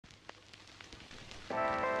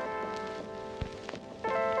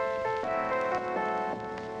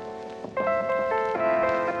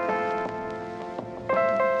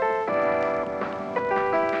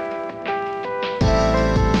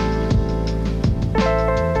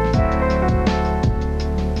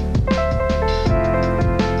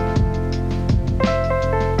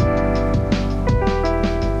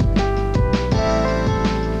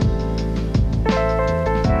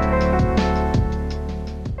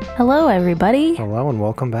Hello, everybody. Hello and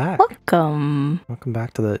welcome back. Welcome. Welcome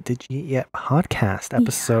back to the Djeetyet Podcast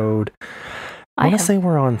episode. I want to say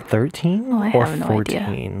we're on 13 or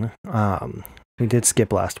 14. We did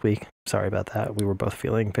skip last week. Sorry about that. We were both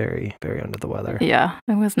feeling very, very under the weather. Yeah,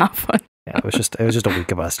 it was not fun. Yeah, it was just a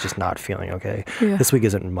week of us just not feeling okay. Yeah. This week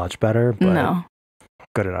isn't much better, but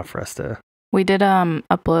good enough for us to. We did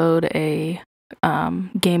upload a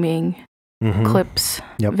gaming clips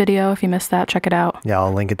video. If you missed that, check it out. Yeah,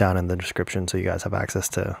 I'll link it down in the description so you guys have access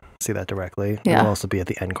to see that directly. Yeah. It'll also be at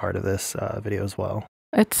the end card of this video as well.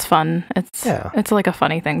 It's fun. It's like a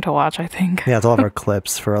funny thing to watch, I think. Yeah, it's all of our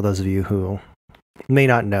clips for those of you who may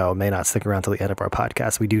not stick around till the end of our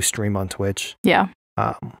podcast. We do stream on Twitch. Yeah.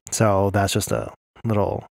 So that's just a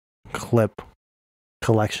little clip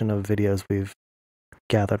collection of videos we've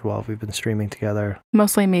gathered while we've been streaming together.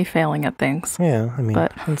 Mostly me failing at things. Yeah, I mean,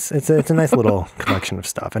 but it's a nice little collection of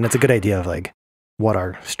stuff, and it's a good idea of like what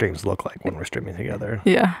our streams look like when we're streaming together.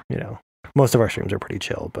 Yeah. You know, most of our streams are pretty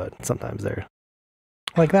chill, but sometimes they're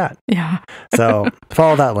like that. Yeah. So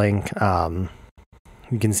follow that link.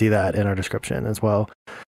 You can see that in our description as well.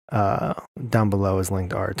 Down below is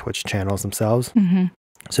linked our Twitch channels themselves. Mm-hmm.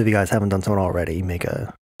 So if you guys haven't done so already, make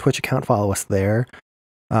a Twitch account, follow us there.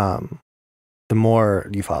 The more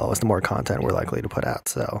you follow us, the more content we're likely to put out.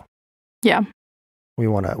 So yeah, we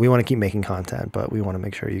want to keep making content, but we want to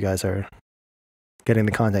make sure you guys are getting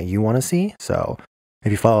the content you want to see. So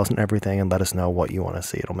if you follow us on everything and let us know what you want to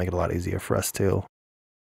see, it'll make it a lot easier for us to,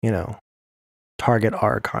 target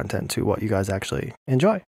our content to what you guys actually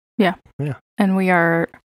enjoy. Yeah. Yeah. And we are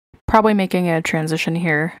probably making a transition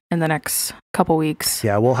here in the next couple weeks.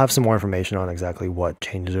 Yeah, we'll have some more information on exactly what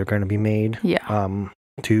changes are going to be made. Yeah.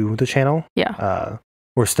 To the channel. Yeah.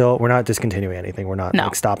 We're not discontinuing anything. We're not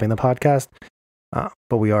like stopping the podcast.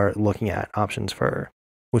 But we are looking at options for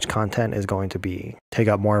which content is going to take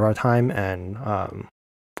up more of our time and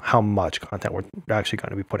how much content we're actually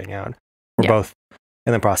going to be putting out. We're both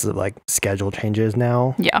in the process of like schedule changes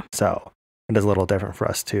now. Yeah. So it is a little different for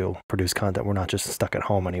us to produce content. We're not just stuck at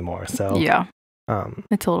home anymore. So yeah.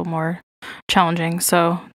 It's a little more challenging.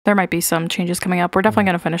 So there might be some changes coming up. We're definitely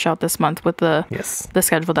going to finish out this month with the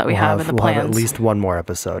schedule that we have and the plans. We'll have at least one more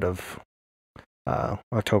episode of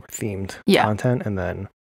October themed content, and then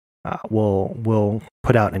we'll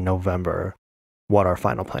put out in November what our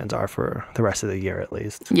final plans are for the rest of the year at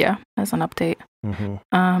least. Yeah, as an update.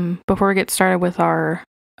 Before we get started with our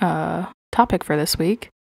topic for this week,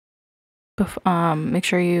 make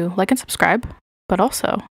sure you like and subscribe, but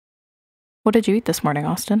also, what did you eat this morning,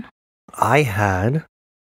 Austin? I had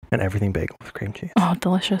an everything bagel with cream cheese. Oh,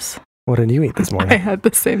 delicious. What did you eat this morning? I had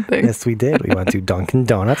the same thing. Yes, we did. We went to Dunkin'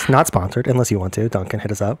 Donuts. Not sponsored, unless you want to. Dunkin',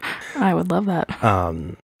 hit us up. I would love that.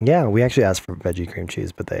 Yeah, we actually asked for veggie cream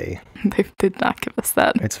cheese, but they did not give us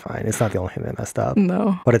that. It's fine. It's not the only thing that messed up.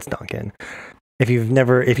 No. But it's Dunkin'. If you've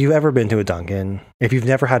ever been to a Dunkin', if you've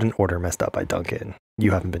never had an order messed up by Dunkin', you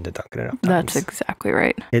haven't been to Dunkin' enough times. That's exactly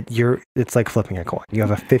right. It's like flipping a coin. You have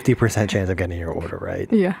a 50% chance of getting your order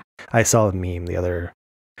right. Yeah. I saw a meme the other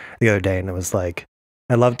day, and it was like,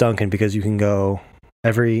 I love Dunkin' because you can go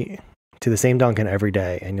to the same Dunkin' every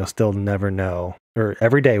day, and you'll still never know, or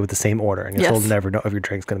every day with the same order, and you'll still never know if your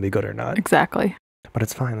drink's going to be good or not. Exactly. But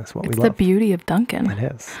it's fine. That's what we love. It's the beauty of Dunkin'.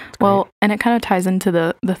 It is. Well, and it kind of ties into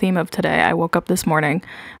the theme of today. I woke up this morning.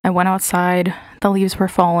 I went outside. The leaves were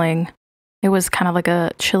falling. It was kind of like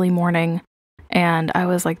a chilly morning. And I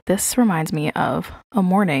was like, this reminds me of a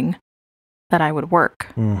morning that I would work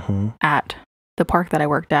at the park that I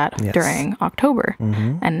worked at during October.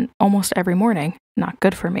 And almost every morning, not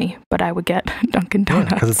good for me, but I would get Dunkin'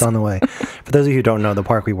 Donuts. Because it's on the way. For those of you who don't know, the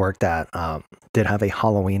park we worked at did have a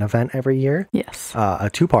Halloween event every year. Yes. A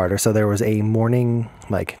two-parter. So there was a morning,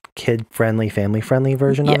 like, kid-friendly, family-friendly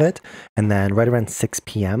version of it. And then right around 6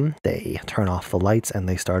 p.m., they turn off the lights and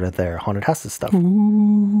they started their haunted houses stuff.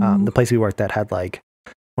 The place we worked at had, like,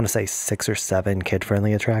 I want to say 6 or 7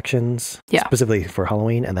 kid-friendly attractions, specifically for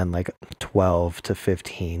Halloween, and then like 12 to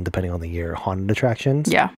 15, depending on the year, haunted attractions.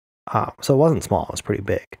 Yeah. So it wasn't small. It was pretty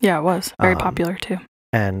big. Yeah, it was. Very popular, too.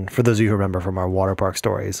 And for those of you who remember from our water park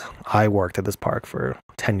stories, I worked at this park for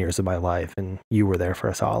 10 years of my life, and you were there for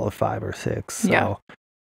a solid 5 or 6. So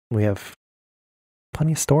we have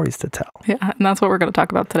plenty of stories to tell. Yeah, and that's what we're going to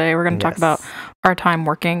talk about today. We're going to talk about our time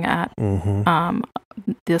working at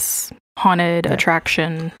this haunted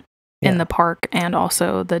attraction in the park and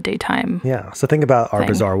also the daytime. Yeah, so think about our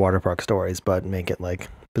bizarre water park stories, but make it like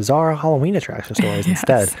bizarre Halloween attraction stories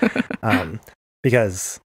instead.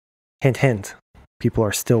 Because, hint, hint, people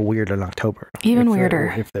are still weird in October. Even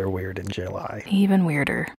weirder. If they're weird in July. Even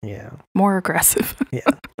weirder. Yeah. More aggressive.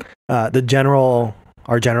 Our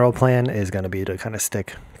general plan is going to be to kind of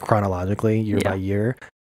stick chronologically year by year.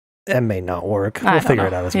 It may not work. We'll figure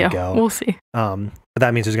it out as we go. We'll see. But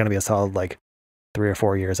that means there's going to be a solid 3 or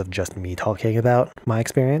 4 years of just me talking about my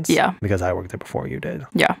experience. Yeah. Because I worked there before you did.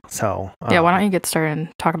 Yeah. So. Why don't you get started and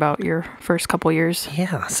talk about your first couple years?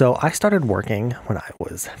 Yeah. So I started working when I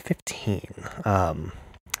was 15. It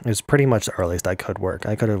was pretty much the earliest I could work.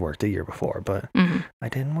 I could have worked a year before, but I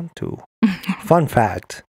didn't want to. Fun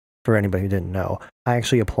fact, for anybody who didn't know, I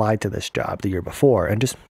actually applied to this job the year before and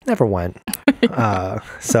just never went.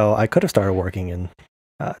 So I could have started working in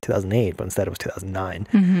 2008, but instead it was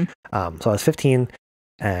 2009. So I was 15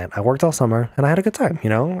 and I worked all summer and I had a good time.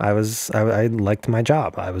 I liked my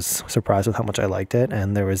job. I was surprised with how much I liked it.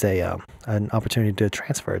 And there was an opportunity to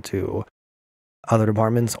transfer to other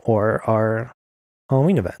departments or our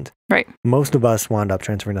Halloween event. Right. Most of us wound up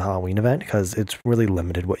transferring to the Halloween event because it's really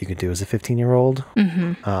limited what you could do as a 15-year-old.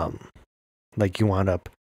 You wound up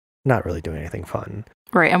not really doing anything fun.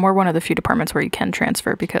 Right. And we're one of the few departments where you can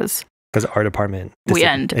transfer because our department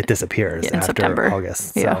it disappears in after September.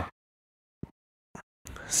 August.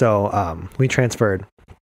 So we transferred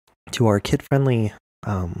to our kid-friendly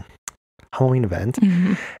Halloween event,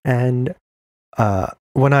 and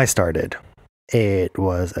when I started, it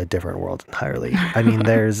was a different world entirely. I mean,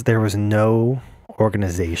 there was no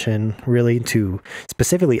organization really to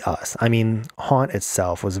specifically us. I mean, Haunt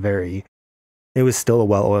itself was it was still a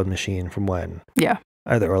well-oiled machine from when. Yeah.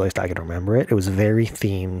 The earliest I can remember it. It was very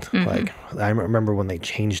themed. I remember when they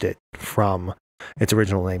changed it from its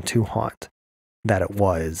original name to Haunt,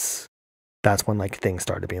 that's when things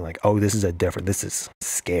started being oh, this is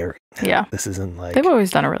scary. Yeah. This isn't they've always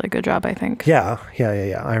done a really good job, I think. Yeah.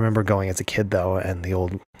 I remember going as a kid though, and the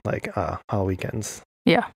old Hall weekends.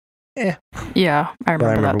 Yeah. Yeah. I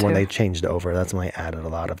remember when they changed over, that's when they added a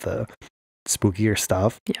lot of the spookier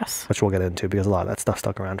stuff. Yes. Which we'll get into because a lot of that stuff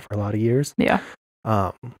stuck around for a lot of years. Yeah.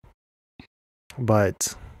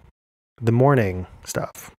 But the morning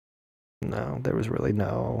stuff, no, there was really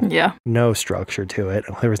no structure to it.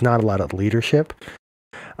 There was not a lot of leadership.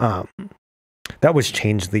 That was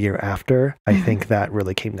changed the year after. I think that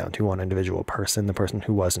really came down to one individual person, the person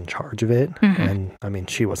who was in charge of it. And I mean,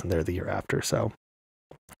 she wasn't there the year after. So,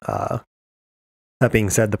 that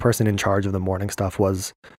being said, the person in charge of the morning stuff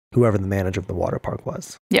was whoever the manager of the water park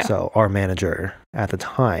was. Yeah. So our manager at the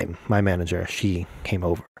time, my manager, she came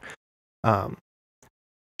over.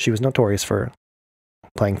 She was notorious for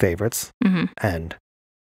playing favorites, and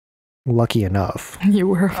lucky enough, you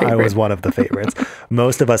were a favorite. I was one of the favorites.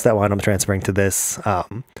 Most of us that wound up transferring to this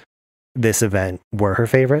event were her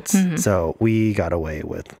favorites, so we got away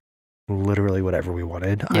with literally whatever we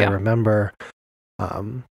wanted. Yeah. I remember.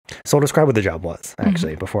 So I'll describe what the job was,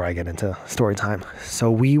 actually, before I get into story time.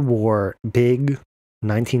 So we wore big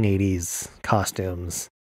 1980s costumes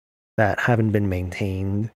that haven't been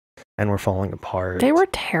maintained and were falling apart. They were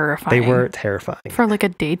terrifying. For a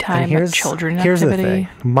daytime children activity. Here's the thing.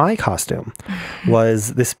 My costume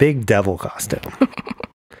was this big devil costume.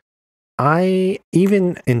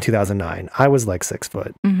 Even in 2009, I was 6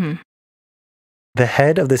 foot. The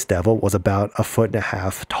head of this devil was about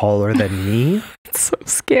 1.5 feet taller than me. It's so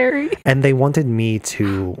scary. And they wanted me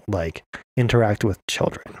to interact with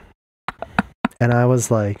children. And I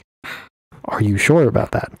was like, are you sure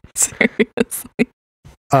about that? Seriously.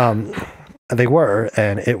 They were,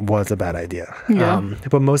 and it was a bad idea. Yeah.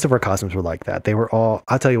 But most of our costumes were like that. They were all,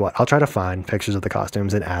 I'll tell you what, I'll try to find pictures of the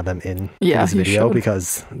costumes and add them in this video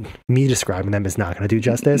because me describing them is not going to do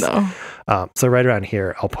justice. No. So right around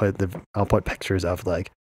here, I'll put pictures of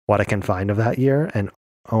what I can find of that year. And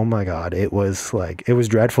oh my God, it was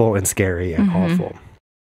dreadful and scary and awful.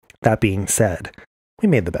 That being said, we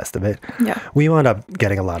made the best of it. Yeah. We wound up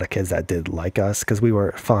getting a lot of kids that did like us because we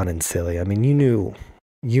were fun and silly. I mean, you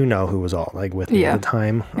know who was all with me at the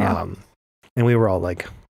time. Yeah. And we were all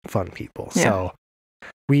fun people. Yeah. So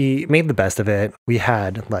we made the best of it. We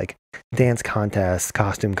had dance contests,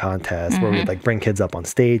 costume contests where we'd bring kids up on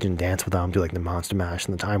stage and dance with them, do the monster mash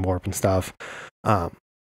and the time warp and stuff.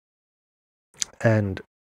 And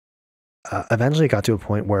eventually it got to a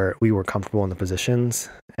point where we were comfortable in the positions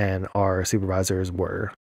and our supervisors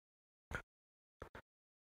were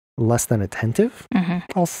less than attentive,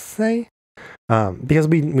 I'll say. because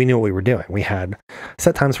we knew what we were doing. We had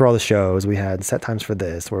set times for all the shows. We had set times for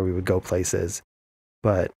this where we would go places,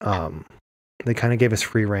 but they kind of gave us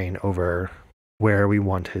free reign over where we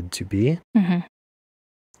wanted to be. Mm-hmm.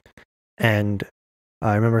 And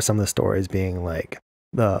I remember some of the stories being like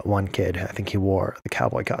the one kid, I think he wore the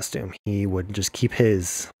cowboy costume. He would just keep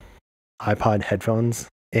his iPod headphones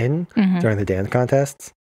in during the dance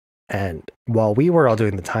contests. And while we were all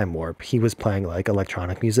doing the time warp, he was playing like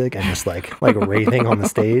electronic music and just like raving on the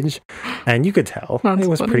stage. And you could tell. It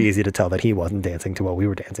was pretty easy to tell that he wasn't dancing to what we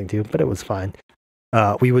were dancing to, but it was fine.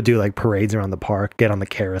 We would do like parades around the park, get on the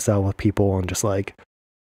carousel with people and just like,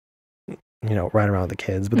 ride around with the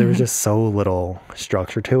kids. But there was just so little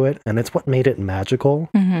structure to it. And it's what made it magical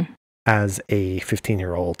as a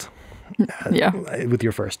 15-year-old with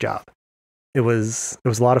your first job. It was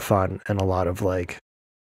a lot of fun and a lot of like,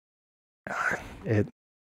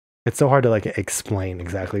 it's so hard to like explain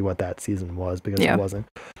exactly what that season was because it wasn't.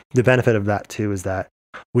 The benefit of that too is that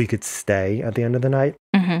we could stay at the end of the night.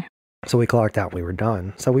 So we clocked out and we were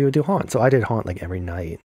done. So we would do haunt. So I did haunt like every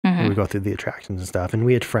night. We would go through the attractions and stuff. And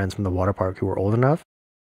we had friends from the water park who were old enough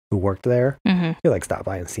who worked there. We like stop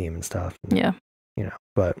by and see him and stuff. And,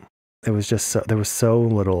 but it was just there was so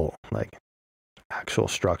little like actual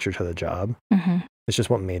structure to the job. It's just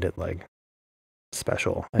what made it like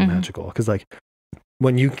special and magical. Because like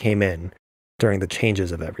when you came in during the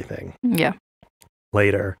changes of everything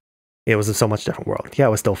later, it was a so much different world. It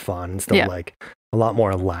was still fun, still like a lot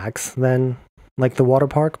more lax than like the water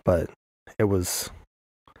park, but it was,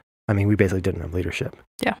 I mean, we basically didn't have leadership.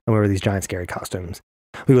 And we were these giant scary costumes.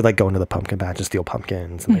 We would like go into the pumpkin patch and steal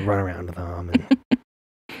pumpkins and like run around with them,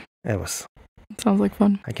 and it was, sounds like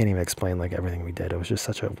fun. I can't even explain like everything we did. It was just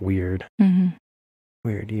such a weird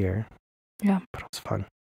year. But it was fun.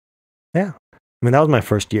 I mean, that was my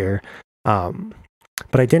first year. But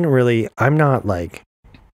I'm not like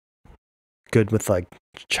good with like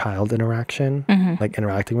child interaction, like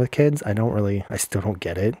interacting with kids. I still don't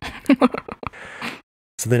get it.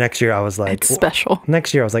 So the next year I was like, it's special.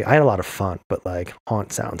 Next year I was like, I had a lot of fun, but like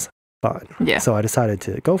haunt sounds fun. So I decided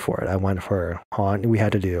to go for it. I went for haunt.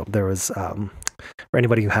 There was, for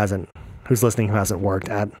anybody who's listening who hasn't worked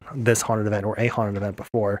at this haunted event or a haunted event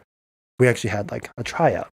before, we actually had like a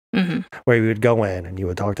tryout where you would go in and you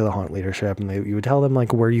would talk to the haunt leadership and you would tell them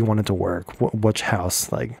like where you wanted to work, which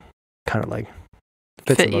house like kind of like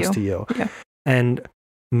fits the most to you. And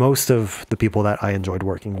most of the people that I enjoyed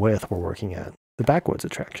working with were working at the Backwoods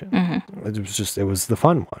attraction. It was the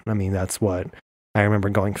fun one. I mean, that's what I remember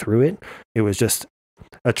going through it. It was just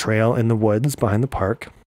a trail in the woods behind the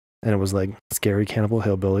park, and it was like scary cannibal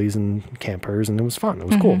hillbillies and campers, and it was fun. It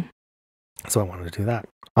was cool. So I wanted to do that,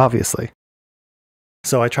 obviously.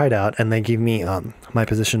 So I tried out, and they gave me, my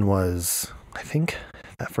position was, I think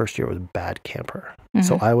that first year was bad camper.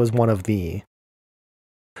 So I was one of the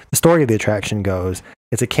story of the attraction goes,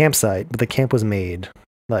 it's a campsite, but the camp was made,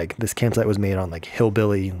 like this campsite was made on like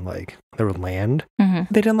hillbilly, like there was land.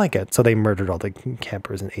 They didn't like it. So they murdered all the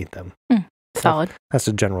campers and ate them. Solid. That's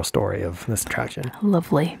the general story of this attraction.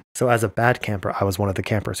 Lovely. So as a bad camper, I was one of the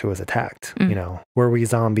campers who was attacked. Were we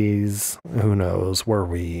zombies? Who knows? Were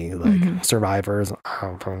we like survivors?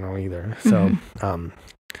 I don't know either. So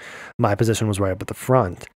my position was right up at the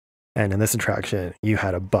front. And in this attraction, you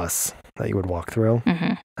had a bus that you would walk through.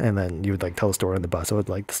 And then you would like tell a story on the bus. So it would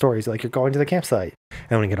like the stories like you're going to the campsite.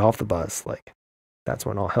 And when you get off the bus, like that's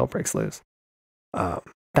when all hell breaks loose.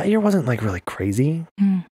 That year wasn't like really crazy.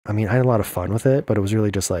 I mean, I had a lot of fun with it, but it was really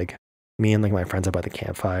just like me and like my friends up by the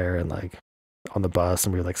campfire and like on the bus,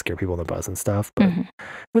 and we would like scare people on the bus and stuff. But it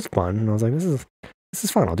was fun, and I was like, this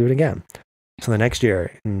is fun. I'll do it again. So the next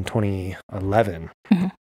year in 2011,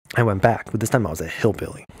 I went back, but this time I was a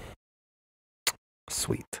hillbilly.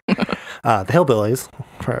 Sweet. The hillbillies,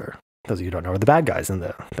 for those of you who don't know, are the bad guys in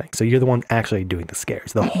the thing. So you're the one actually doing the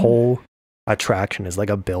scares. The whole attraction is like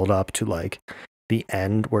a build up to like the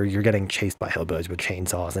end where you're getting chased by hillbillies with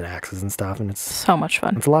chainsaws and axes and stuff, and it's so much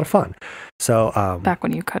fun. It's a lot of fun. So back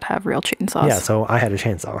when you could have real chainsaws. So I had a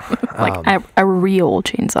chainsaw. Like a real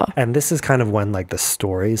chainsaw. And this is kind of when like the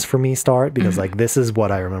stories for me start, because like this is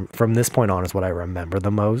what I remember from this point on, is what I remember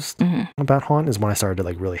the most about haunt, is when I started to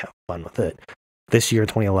like really have fun with it. This year,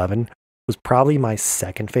 2011, was probably my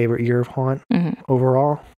second favorite year of haunt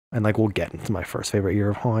overall. And like we'll get into my first favorite year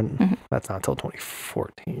of haunt. That's not until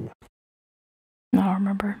 2014. I don't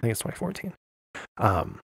remember. I think it's 2014. I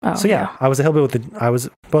was a hillbilly I was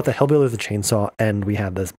both a hillbilly with a chainsaw, and we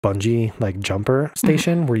had this bungee like jumper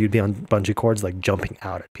station where you'd be on bungee cords like jumping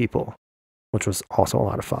out at people, which was also a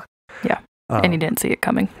lot of fun. And you didn't see it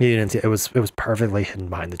coming. You didn't see it. It was perfectly hidden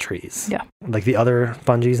behind the trees. Yeah. Like the other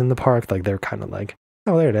bungees in the park, like they're kind of like,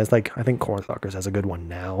 oh, there it is. Like I think Cornstalkers has a good one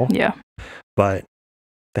now. Yeah. But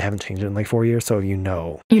they haven't changed it in like 4 years, so you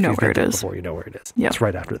know where it is. Before you know where it is. Yeah. It's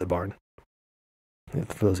right after the barn.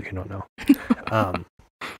 For those of you who don't know.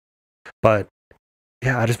 But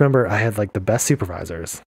yeah, I just remember I had like the best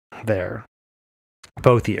supervisors there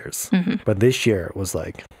both years. Mm-hmm. But this year was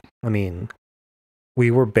like, I mean, we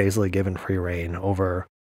were basically given free reign over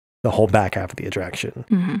the whole back half of the attraction.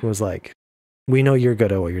 Mm-hmm. It was like, we know you're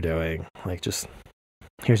good at what you're doing. Like, just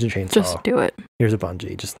here's your chainsaw. Just do it. Here's a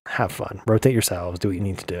bungee. Just have fun. Rotate yourselves. Do what you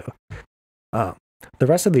need to do. The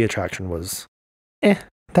rest of the attraction was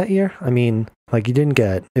that year. I mean, like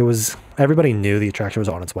everybody knew the attraction was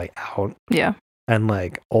on its way out. Yeah. And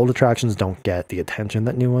like old attractions don't get the attention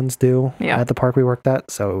that new ones do at the park we worked at.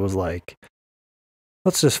 So it was like,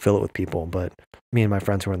 let's just fill it with people. But me and my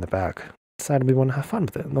friends who were in the back decided we want to have fun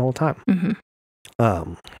with it the whole time. Mm-hmm.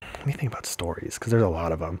 Let me think about stories because there's a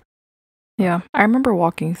lot of them. Yeah. I remember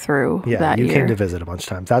walking through that year. You came to visit a bunch of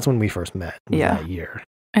times. That's when we first met. That year.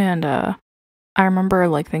 And I remember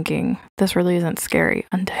like thinking this really isn't scary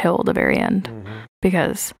until the very end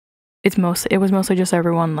because it was mostly just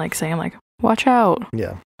everyone like saying like, watch out.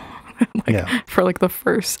 Yeah. For like the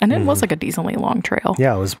first, and it was like a decently long trail.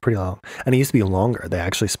 Yeah, it was pretty long, and it used to be longer. They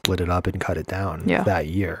actually split it up and cut it down that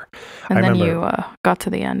year. And I then you got to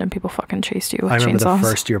the end, and people fucking chased you with chainsaws. I remember the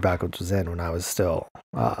first year Backwards was in when I was still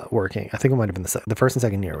working. I think it might have been the first and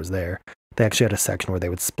second year was there. They actually had a section where they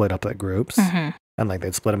would split up the groups, and like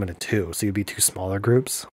they'd split them into two, so you'd be two smaller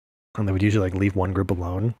groups, and they would usually like leave one group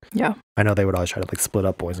alone. Yeah, I know they would always try to like split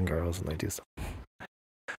up boys and girls, and they do stuff.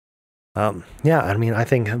 I mean, I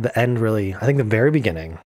think the very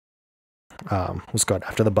beginning was good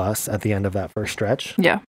after the bus at the end of that first stretch.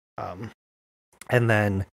 Yeah. And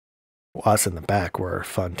then us in the back were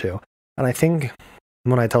fun too. And I think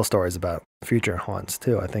when I tell stories about future haunts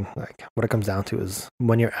too, I think like what it comes down to is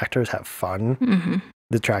when your actors have fun,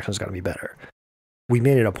 the attraction's got to be better. We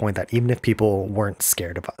made it a point that even if people weren't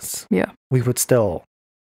scared of us, we would still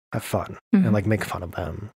have fun and like make fun of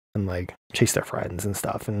them and like chase their friends and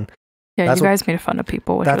stuff. And yeah, you guys made fun of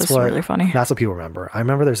people, which was really funny. That's what people remember. I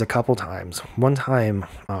remember there's a couple times. One time,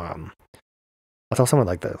 I'll tell some of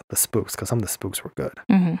like the spooks because some of the spooks were good.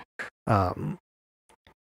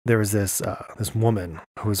 There was this woman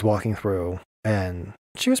who was walking through, and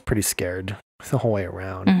she was pretty scared the whole way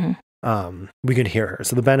around. We could hear her.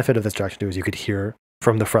 So the benefit of this attraction too is you could hear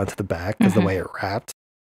from the front to the back because the way it wrapped.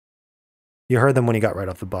 You heard them when you got right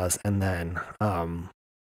off the bus, and then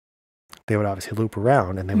they would obviously loop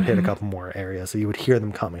around and they would hit a couple more areas. So you would hear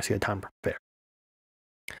them coming. So you had time to prepare.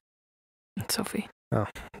 Sophie. Oh,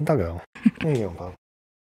 doggo. There you go, Bob.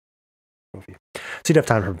 Sophie. So you'd have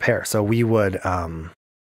time to prepare. So we would,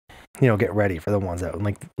 get ready for the ones that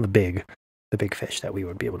like the big fish that we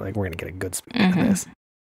would be able to, like, we're going to get a good spook out of this.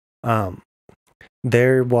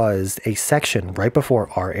 There was a section right before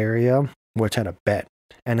our area, which had a bed.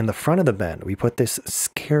 And in the front of the bend, we put this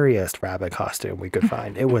scariest rabbit costume we could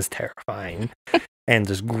find. It was terrifying and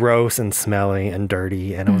just gross and smelly and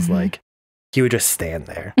dirty. And it was like, he would just stand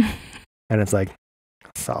there. And it's like,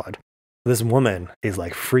 solid. This woman is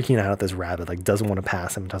like freaking out at this rabbit, like doesn't want to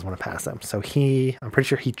pass him. So I'm pretty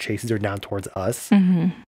sure he chases her down towards us.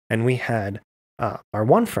 And we had our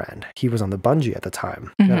one friend, he was on the bungee at the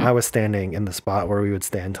time. And I was standing in the spot where we would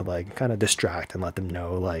stand to like kind of distract and let them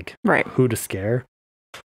know like who to scare.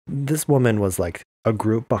 This woman was like a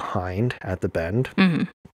group behind at the bend.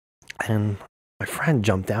 And my friend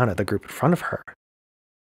jumped down at the group in front of her.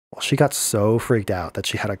 Well, she got so freaked out that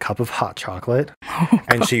she had a cup of hot chocolate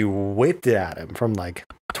and she whipped it at him from like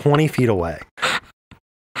 20 feet away.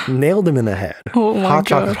 Nailed him in the head. Hot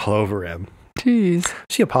chocolate all over him. Jeez.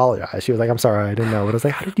 She apologized. She was like, I'm sorry, I didn't know. But I was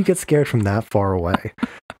like, how did you get scared from that far away?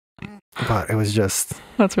 But it was just...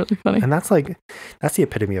 That's really funny. And that's the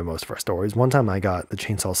epitome of most of our stories. One time I got the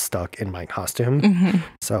chainsaw stuck in my costume.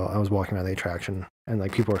 So I was walking around the attraction and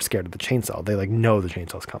like people were scared of the chainsaw. They like know the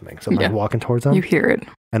chainsaw's coming. So I'm like walking towards them. You hear it.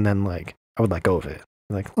 And then like I would let go of it.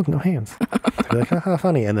 Like, look, no hands. I'd be like, haha,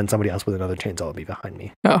 funny. And then somebody else with another chainsaw would be behind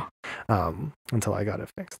me. Until I got it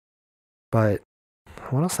fixed. But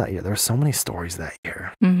what else that year? There were so many stories that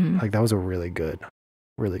year. Like that was a really good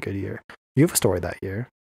year. You have a story that year.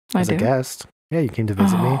 As a guest. Yeah, you came to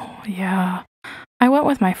visit me. Yeah. I went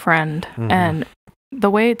with my friend and the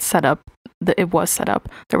way it's set up, there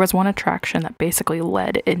was one attraction that basically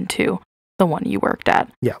led into the one you worked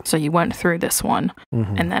at. Yeah. So you went through this one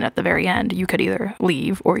and then at the very end, you could either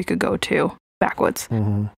leave or you could go to Backwoods.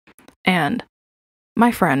 And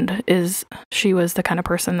my friend she was the kind of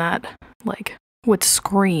person that like would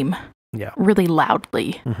scream really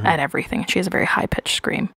loudly at everything. She has a very high-pitched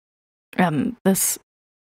scream. And this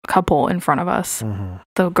couple in front of us,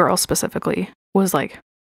 the girl specifically, was like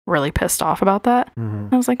really pissed off about that.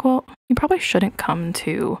 I was like, well, you probably shouldn't come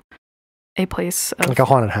to a place of, like a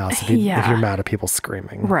haunted house if you're mad at people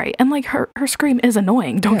screaming. Right. And like her scream is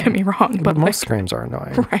annoying, don't get me wrong. But most like, screams are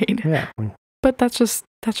annoying. Right. Yeah. But that's just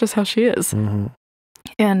how she is.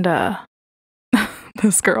 And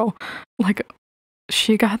this girl, like,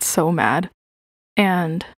 she got so mad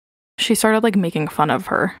and she started like making fun of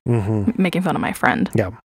her, making fun of my friend.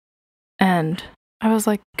 Yeah. And I was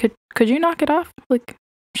like, could you knock it off? Like,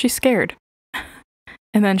 she's scared.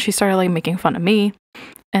 And then she started like making fun of me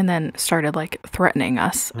and then started like threatening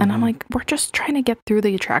us. And I'm like, we're just trying to get through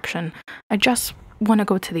the attraction. I just want to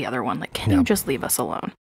go to the other one. Like, can you just leave us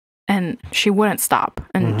alone? And she wouldn't stop.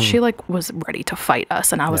 And she like was ready to fight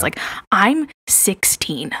us. And I was like, I'm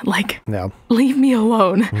 16. Like, leave me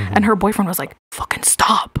alone. And her boyfriend was like, fucking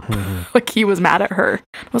stop. Like, he was mad at her.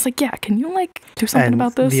 I was like, yeah, can you like do something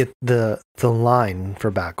about this? The line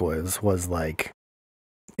for Backwoods was like,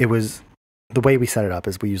 it was, the way we set it up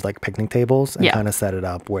is we used like picnic tables and kind of set it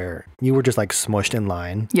up where you were just like smushed in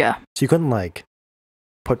line. Yeah. So you couldn't like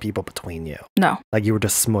put people between you. No. Like, you were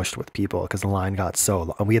just smushed with people because the line got so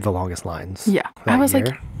long. We had the longest lines. Yeah. I was like,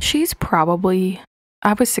 she's probably,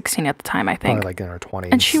 I was 16 at the time, I think. Probably like in her 20s.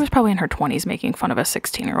 And she was probably in her 20s making fun of a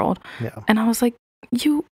 16-year-old. Yeah. And I was like,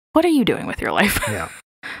 what are you doing with your life? Yeah.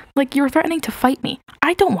 Like, you're threatening to fight me.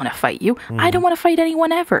 I don't want to fight you. I don't want to fight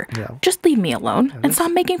anyone ever. Yeah. Just leave me alone and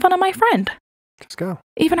stop making fun of my friend. Just go.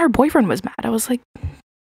 Even her boyfriend was mad. I was like,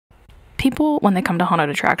 people, when they come to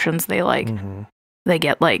haunted attractions, they like, they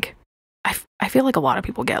get like, I feel like a lot of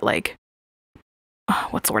people get like,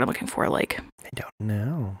 what's the word I'm looking for? Like, I don't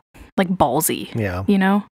know. Like ballsy. Yeah. You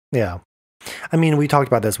know? Yeah. I mean, we talked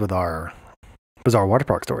about this with our bizarre water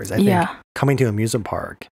park stories. I think coming to an amusement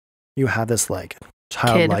park, you have this like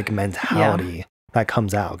childlike mentality that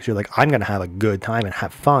comes out because you're like, I'm going to have a good time and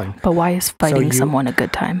have fun. But why is fighting someone a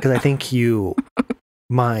good time? Because I think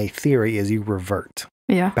my theory is you revert.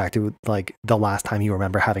 Yeah. Back to like the last time you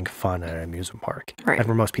remember having fun at an amusement park. Right. And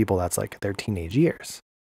for most people, that's like their teenage years.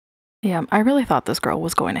 Yeah. I really thought this girl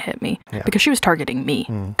was going to hit me because she was targeting me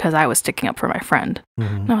because I was sticking up for my friend.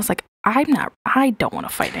 And I was like, I don't want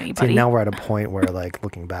to fight anybody. See, now we're at a point where like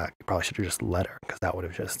looking back, you probably should have just let her because that would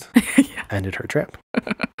have just ended her trip.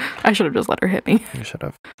 I should have just let her hit me. You should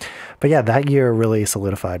have. But yeah, that year really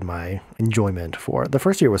solidified my enjoyment for the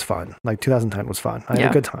first year was fun. Like 2010 was fun. I had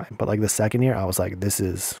a good time. But like the second year, I was like, this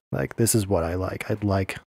is what I like. I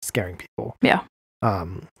like scaring people. Yeah.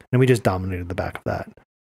 And we just dominated the back of that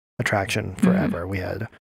attraction forever. We had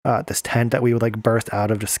this tent that we would like burst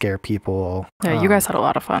out of to scare people. Yeah, you guys had a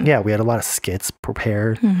lot of fun. Yeah, we had a lot of skits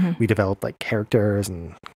prepared. We developed like characters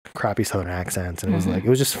and crappy Southern accents, and it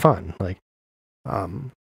was just fun. Like,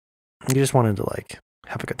 you just wanted to like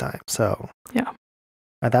have a good time. So yeah,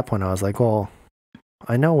 at that point, I was like, well,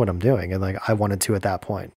 I know what I'm doing, and like I wanted to at that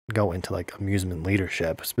point go into like amusement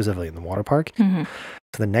leadership, specifically in the water park. So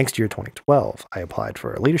the next year, 2012, I applied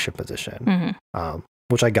for a leadership position,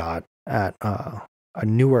 which I got at a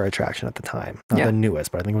newer attraction at the time. Not the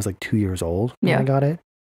newest, but I think it was like 2 years old when I got it.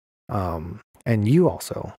 And you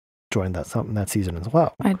also joined that season as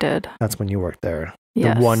well. I did. That's when you worked there.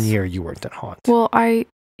 Yes. The 1 year you worked at Haunt. Well, I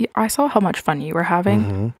saw how much fun you were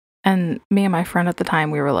having. And me and my friend at the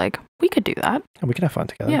time, we were like, we could do that. And we could have fun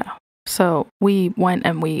together. Yeah. So we went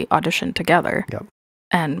and we auditioned together. Yep.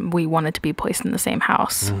 And we wanted to be placed in the same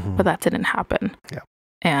house, but that didn't happen. Yeah.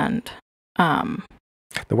 And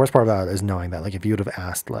the worst part about it is knowing that, like, if you would have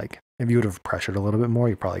asked, like, if you would have pressured a little bit more,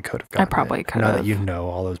 you probably could have gotten it. I probably could have. Now that you know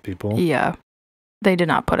all those people. Yeah. They did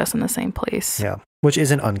not put us in the same place. Yeah. Which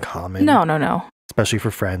isn't uncommon. No. Especially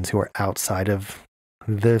for friends who are outside of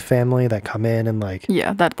the family that come in and, like.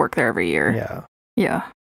 Yeah, that work there every year. Yeah. Yeah.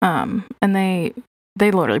 And they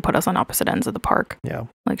literally put us on opposite ends of the park. Yeah.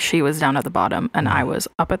 Like, she was down at the bottom and I was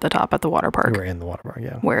up at the top at the water park. You were in the water park,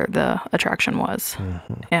 yeah. Where the attraction was.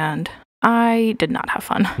 And I did not have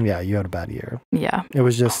fun. Yeah, you had a bad year. Yeah. It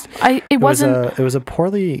was just it was a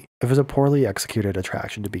poorly executed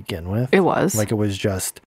attraction to begin with. It was. Like, it was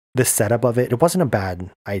just the setup of it. It wasn't a bad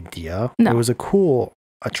idea. No. It was a cool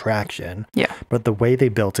attraction. Yeah. But the way they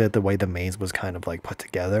built it, the way the maze was kind of like put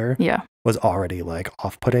together. Yeah. Was already like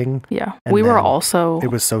off-putting. Yeah. And we were also,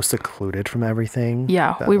 it was so secluded from everything.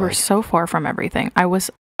 Yeah. We were so far from everything. I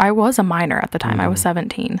was a minor at the time. I was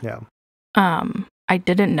 17. Yeah. I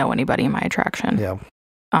didn't know anybody in my attraction. Yeah.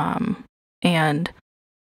 And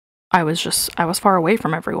I was far away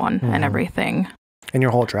from everyone and everything. And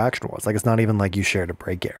your whole attraction was like, it's not even like you shared a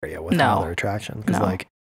break area with another attraction. Because like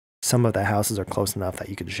some of the houses are close enough that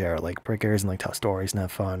you could share like break areas and like tell stories and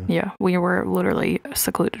have fun. Yeah. We were literally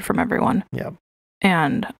secluded from everyone. Yeah.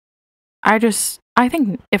 And I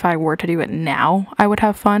think if I were to do it now, I would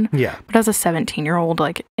have fun. Yeah. But as a 17-year-old,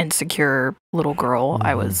 like insecure little girl,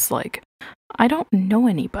 I was like, I don't know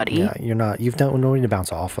anybody. Yeah. You don't know nobody to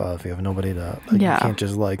bounce off of. You have nobody to, like, you can't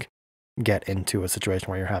just like get into a situation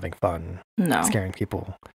where you're having fun scaring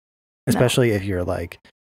people, especially if you're like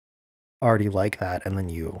already like that and then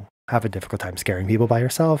you have a difficult time scaring people by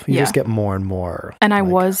yourself. You just get more and more. And I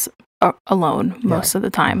was alone most of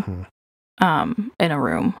the time in a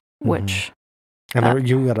room, which and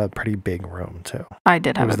you got a pretty big room too. I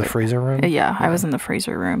did have the freezer room. Yeah, I was in the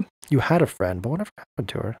freezer room. You had a friend, but whatever happened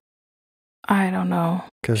to her? I don't know,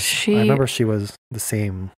 because I remember she was the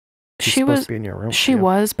same. She was supposed to be in your room. She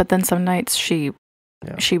was, but then some nights she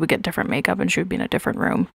would get different makeup and she would be in a different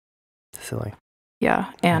room. Silly.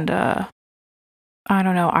 Yeah, and I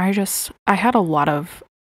don't know. I had a lot of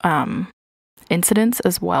incidents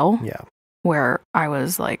as well. Yeah. Where I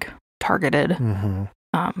was like targeted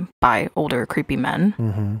by older creepy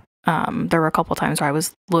men. There were a couple times where I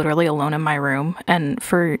was literally alone in my room, and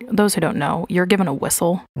for those who don't know, you're given a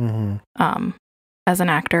whistle as an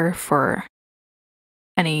actor for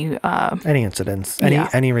any incidents,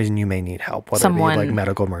 any reason you may need help, whether it be like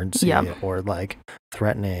medical emergency or like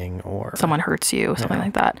threatening or someone hurts you, something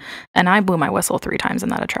like that. And I blew my whistle 3 times in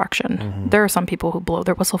that attraction. There are some people who blow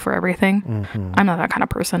their whistle for everything. I'm not that kind of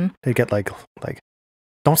person. They get like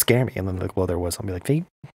don't scare me, and then they blow their whistle and be like, they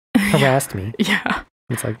harassed me. Yeah,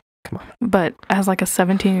 it's like, come on. But as like a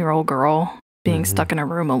 17-year-old girl being stuck in a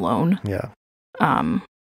room alone,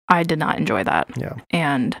 I did not enjoy that. Yeah,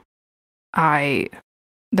 and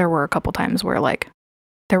there were a couple times where like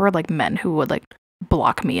there were like men who would like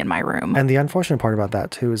block me in my room. And the unfortunate part about that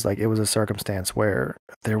too is like it was a circumstance where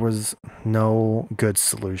there was no good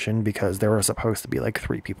solution because there were supposed to be like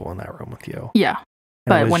 3 people in that room with you. Yeah.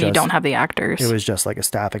 But when you don't have the actors. It was just like a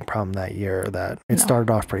staffing problem that year that it started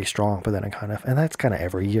off pretty strong, but then it and that's kind of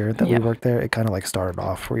every year that we worked there, it kind of like started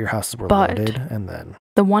off where your houses were loaded, and then.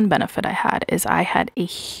 The one benefit I had is I had a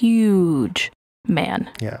huge man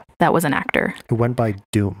that was an actor who went by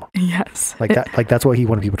Doom. Yes, like that's what he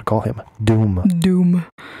wanted people to call him, Doom.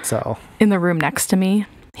 So in the room next to me,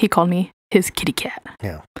 he called me his kitty cat.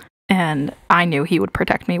 Yeah. And I knew he would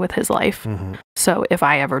protect me with his life. So if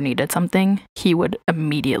I ever needed something, he would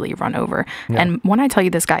immediately run over. And when I tell you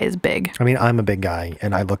this guy is big, I mean, I'm a big guy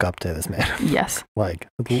and I look up to this man. Yes. like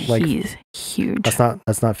he's huge.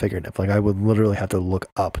 That's not figurative. Like I would literally have to look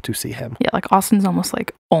up to see him. Yeah, like Austin's almost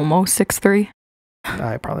 6'3".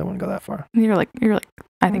 I probably wouldn't go that far. You're like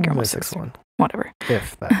I think you're almost 6'1". Whatever.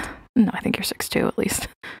 If that. No, I think you're 6'2" at least.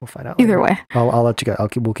 We'll find out. Either later. way. I'll let you go.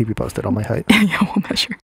 We'll keep you posted on my height. Yeah, we'll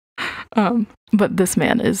measure. But this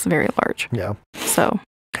man is very large. Yeah. So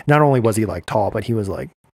not only was he like tall, but he was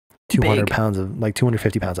like 200 big. Pounds of like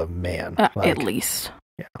 250 pounds of man. At least.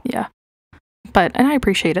 Yeah. Yeah. And I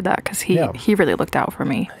appreciated that because he really looked out for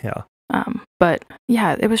me. Yeah. But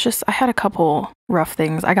yeah, it was just I had a couple rough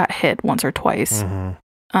things. I got hit once or twice.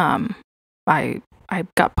 I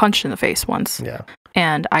got punched in the face once. Yeah.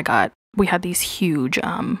 And we had these huge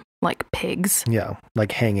like pigs. Yeah,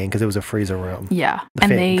 like hanging because it was a freezer room. Yeah,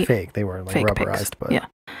 they were like rubberized, pigs.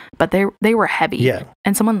 but but they were heavy. Yeah,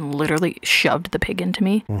 and someone literally shoved the pig into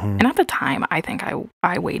me. And at the time, I think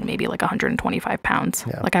I weighed maybe like 125 pounds.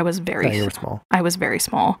 Yeah. Like I was you were small. I was very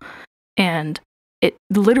small, and it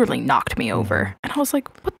literally knocked me over. And I was like,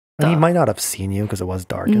 what? And he might not have seen you because it was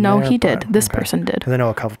dark. No, he did. This person did. Because I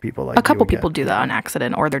know a couple people do that on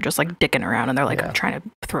accident, or they're just like dicking around and they're like trying to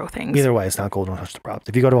throw things. Either way, it's not cool. Don't touch the props.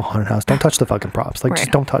 If you go to a haunted house, don't touch the fucking props. Like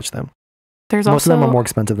just don't touch them. Most of them are more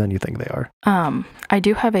expensive than you think they are. I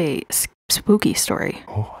do have a spooky story.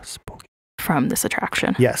 Oh, spooky. From this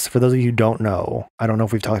attraction. Yes, for those of you who don't know, I don't know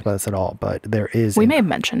if we've talked about this at all, but we may have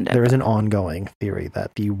mentioned it. There is an ongoing theory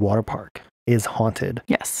that the water park is haunted.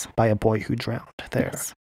 Yes. By a boy who drowned there.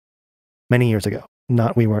 Yes. Many years ago.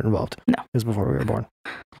 We weren't involved. No. It was before we were born.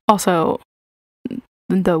 Also,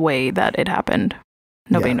 the way that it happened,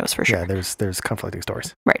 nobody knows for sure. Yeah, there's conflicting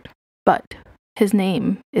stories. Right. But his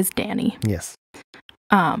name is Danny. Yes.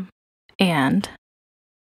 And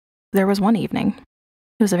there was one evening.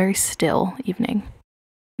 It was a very still evening.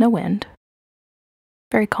 No wind.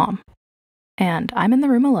 Very calm. And I'm in the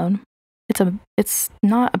room alone. It's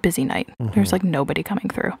not a busy night. There's like nobody coming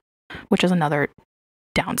through, which is another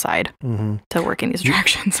downside to working these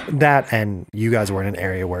attractions. That, and you guys were in an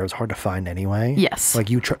area where it was hard to find anyway. Yes. Like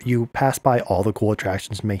you pass by all the cool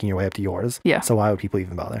attractions making your way up to yours. Yeah. So why would people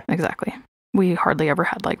even bother? Exactly. we hardly ever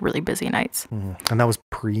had like really busy nights. And that was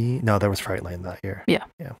there was Frightland that year. Yeah.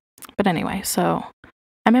 But anyway, so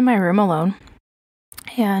I'm in my room alone,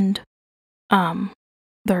 and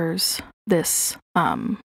there's this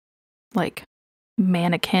like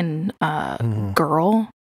mannequin girl.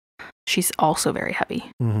 She's also very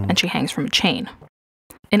heavy, and she hangs from a chain.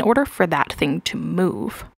 In order for that thing to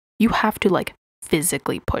move, you have to like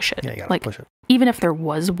physically push it. Yeah, you gotta like push it. Even if there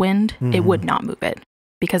was wind, it would not move it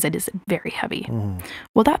because it is very heavy.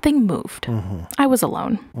 Well, that thing moved. I was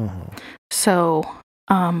alone. So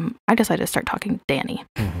I decided to start talking to Danny.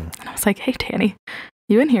 And I was like, hey, Danny,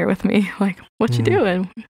 you in here with me? Like, what you doing?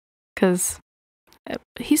 Because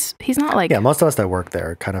he's not like... Yeah, most of us that work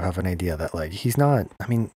there kind of have an idea that like he's not... I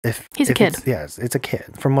mean, he's a kid. It's a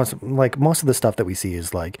kid. For most of the stuff that we see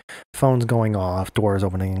is like phones going off, doors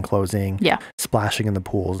opening and closing, splashing in the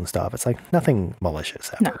pools and stuff. It's like nothing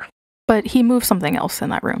malicious ever. No. But he moved something else in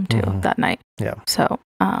that room too that night. Yeah. So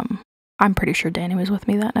I'm pretty sure Danny was with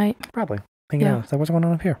me that night. Probably. Yeah. That what's going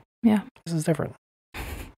on up here. Yeah. This is different.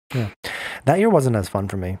 Yeah. That year wasn't as fun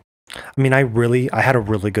for me. I mean, I had a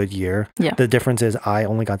really good year. Yeah. The difference is I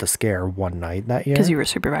only got to scare one night that year. Because you were a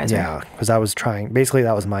supervisor. Yeah. Because I was basically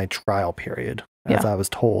that was my trial period, as I was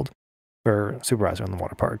told, for supervisor in the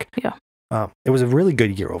water park. Yeah. It was a really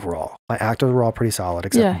good year overall. My actors were all pretty solid.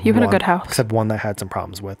 Except you had a good house. Except one that I had some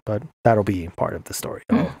problems with, but that'll be part of the story,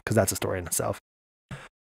 because that's a story in itself.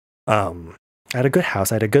 I had a good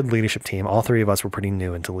house. I had a good leadership team. All three of us were pretty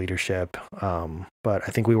new into leadership, but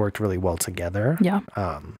I think we worked really well together. Yeah.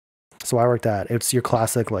 So I worked it's your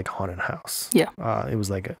classic like haunted house. Yeah. It was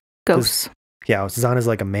like ghosts. It was designed as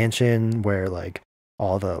like a mansion where like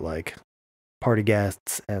all the like party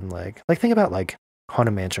guests and like think about like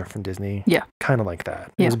Haunted Mansion from Disney. Yeah. Kind of like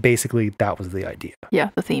that. It was basically, that was the idea. Yeah,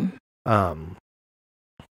 the theme.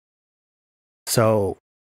 So,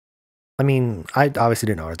 I mean, I obviously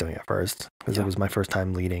didn't know what I was doing at first because it was my first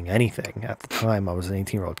time leading anything. At the time, I was an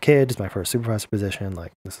 18-year-old kid. It's my first supervisor position.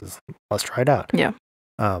 Like, let's try it out. Yeah.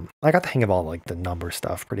 I got the hang of all like the number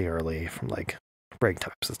stuff pretty early from like break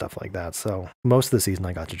times and stuff like that. So most of the season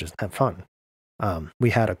I got to just have fun.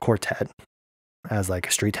 We had a quartet as like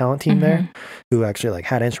a street talent team there who actually like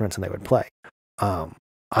had instruments and they would play.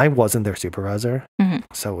 I wasn't their supervisor,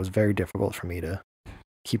 so it was very difficult for me to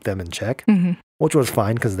keep them in check, which was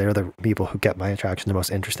fine because they're the people who kept my attraction the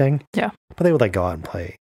most interesting. Yeah. But they would like go out and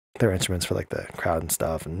play their instruments for like the crowd and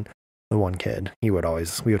stuff. And the one kid, we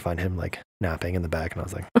would find him like napping in the back, and I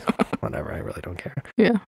was like, whatever, I really don't care.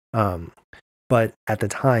 Yeah. But at the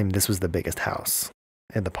time, this was the biggest house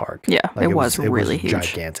in the park. Yeah, like it was really huge.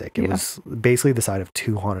 Gigantic. It was basically the size of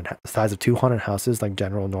two haunted houses, like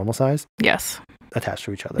general normal size. Yes. Attached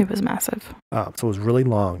to each other. It was massive. So it was really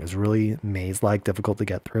long. It was really maze-like, difficult to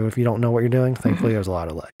get through if you don't know what you're doing. Thankfully, there's a lot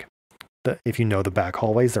of like, if you know the back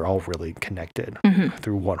hallways, they're all really connected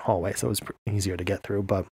through one hallway, so it was easier to get through.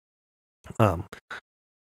 But,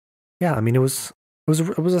 yeah, I mean, it was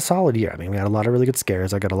a solid year. I mean, we had a lot of really good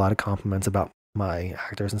scares. I got a lot of compliments about my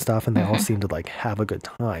actors and stuff, and they all seemed to like have a good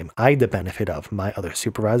time. I had the benefit of my other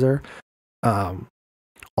supervisor.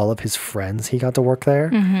 All of his friends, he got to work there,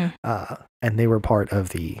 and they were part of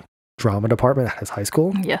the drama department at his high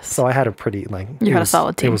school. Yes. So I had a pretty you had a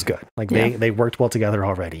solid team. It was good. Like they worked well together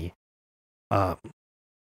already. The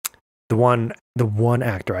one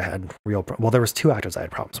actor I had there was two actors I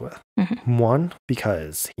had problems with. One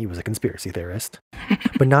because he was a conspiracy theorist,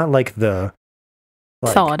 but not like the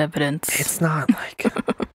solid evidence. It's not like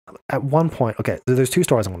at one point. Okay, there's two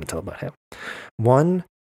stories I want to tell about him. One,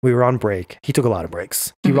 we were on break. He took a lot of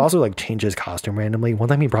breaks. He would also like change his costume randomly. One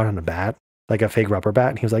time he brought in a bat, like a fake rubber bat,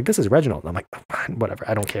 and he was like, "This is Reginald." And I'm like, "Whatever,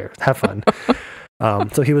 I don't care. Have fun."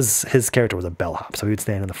 So his character was a bellhop, so he would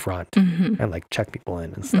stand in the front and like check people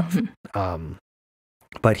in and stuff.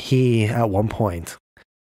 But he at one point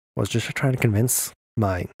was just trying to convince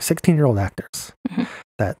my 16-year-old actors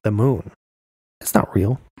that the moon, it's not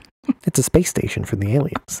real. It's a space station for the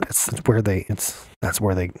aliens. That's where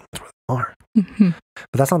they are.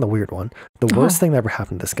 But that's not the weird one. The worst thing that ever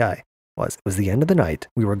happened to this guy was it was the end of the night.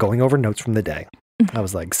 We were going over notes from the day. I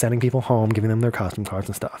was like sending people home, giving them their costume cards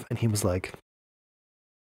and stuff. And he was like,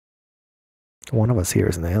 "One of us here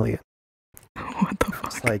is an alien." What the fuck?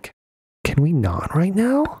 It's like, can we not right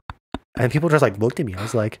now? And people just like looked at me. I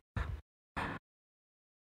was like,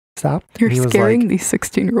 stop. You're scaring these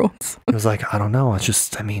 16-year-olds. He was like, I don't know. It's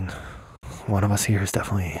just, I mean, one of us here is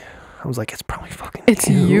definitely... I was like, it's probably fucking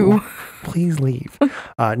you. Please leave.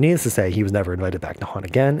 Needless to say, he was never invited back to haunt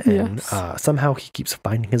again. And somehow he keeps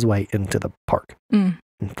finding his way into the park and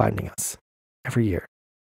finding us every year.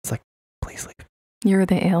 It's like, please leave. You're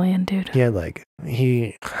the alien dude. He had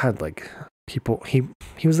like he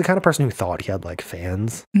was the kind of person who thought he had like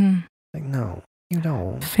fans. Like, no, you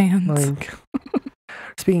don't. Fans. Like,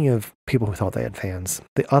 speaking of people who thought they had fans,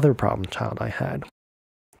 the other problem child I had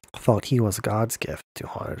thought he was God's gift to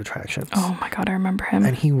haunted attractions. Oh my God, I remember him.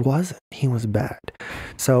 And he wasn't. He was bad.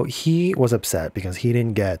 So he was upset because he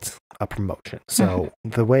didn't get a promotion. So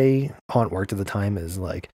the way haunt worked at the time is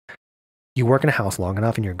like, you work in a house long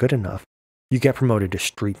enough and you're good enough, you get promoted to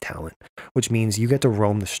street talent, which means you get to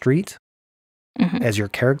roam the street as your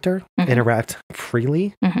character, interact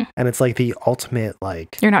freely. And it's like the ultimate,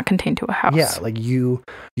 like, you're not contained to a house. Yeah, like you've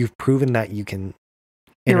proven that you can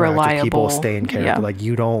you're interact reliable. with people, stay in character. Like,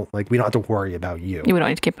 you don't, like, we don't have to worry about you. We don't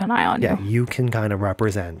need to keep an eye on you. Yeah, you can kind of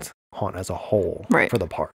represent haunt as a whole for the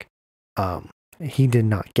park. He did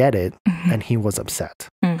not get it, and he was upset.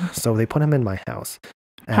 So they put him in my house.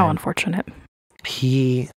 How unfortunate.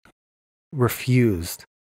 He refused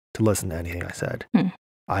to listen to anything I said.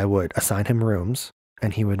 I would assign him rooms,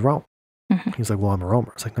 and he would roam. He was like, well, I'm a roamer.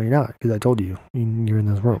 I was like, no, you're not, because I told you, you're in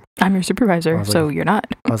this room. I'm your supervisor, so like, you're not.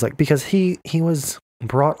 I was like, because he was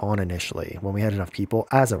brought on initially when we had enough people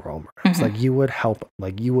as a roamer. It's like, you would help,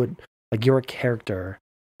 like, you're a character,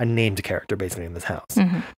 a named character basically in this house,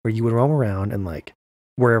 where you would roam around and like,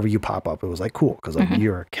 wherever you pop up, it was like cool, because like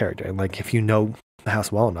you're a character. And like, if you know the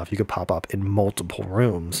house well enough, you could pop up in multiple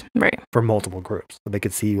rooms for multiple groups. So they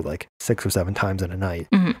could see you like 6 or 7 times in a night.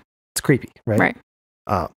 It's creepy, right?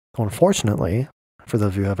 Unfortunately, for those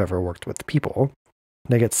of you who have ever worked with people,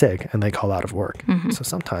 they get sick and they call out of work. So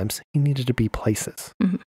sometimes he needed to be places,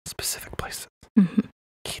 specific places.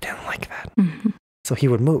 He didn't like that. So he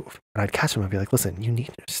would move, and I'd catch him and be like, listen, you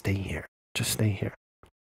need to stay here. Just stay here.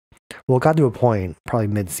 Well, it got to a point, probably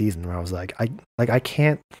mid-season, where I was like, I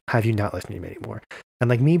can't have you not listen to me anymore. And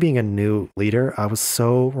like, me being a new leader, I was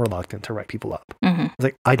so reluctant to write people up. I was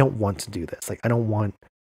like, I don't want to do this. Like, you don't want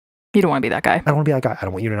to be that guy. I don't want to be that guy. I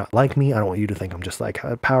don't want you to not like me. I don't want you to think I'm just like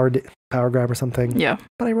a power grab or something. Yeah.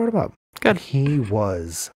 But I wrote him up. Good. And he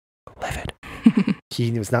was livid.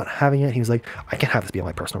 He was not having it. He was like, I can't have this be on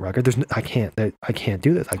my personal record. I can't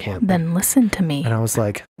do this. I can't. Then listen to me. And I was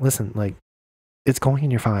like, listen, like, it's going in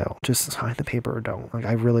your file. Just sign the paper or don't. Like,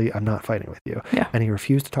 I'm not fighting with you. Yeah. And he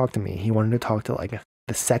refused to talk to me. He wanted to talk to like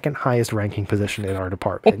the second highest ranking position in our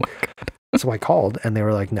department. Oh my God. So I called and they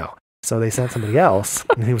were like, no. So they sent somebody else,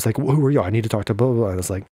 and he was like, who are you? I need to talk to blah, blah, blah. And I was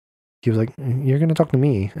like, he was like, you're going to talk to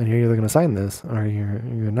me, and you're either going to sign this, or you're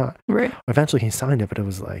not. Right. Eventually he signed it, but it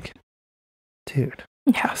was like, dude,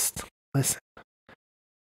 just listen.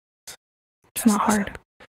 It's not hard.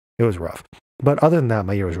 It was rough. But other than that,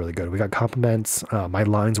 my year was really good. We got compliments. My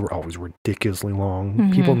lines were always ridiculously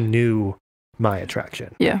long. People knew my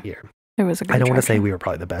attraction that year. It was a good I don't want to say we were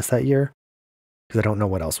probably the best that year, because I don't know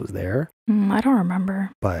what else was there. I don't remember.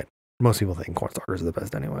 But most people think Cornstalkers are the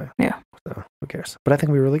best anyway. Yeah. So who cares? But I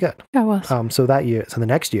think we were really good. Yeah, it was. So the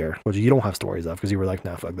next year, which you don't have stories of because you were like,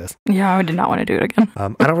 nah, fuck this. Yeah, I did not want to do it again. I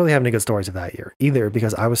don't really have any good stories of that year either,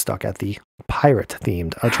 because I was stuck at the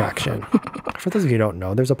pirate-themed attraction. For those of you who don't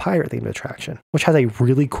know, there's a pirate-themed attraction, which has a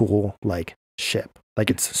really cool, like, ship. Like,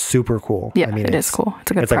 it's super cool. Yeah, I mean, it is cool. It's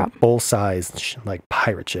a good prop. Like a full-size, like,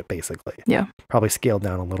 pirate ship, basically. Yeah. Probably scaled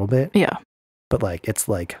down a little bit. Yeah. But, like, it's,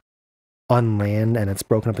 like, on land, and it's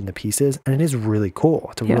broken up into pieces, and it is really cool.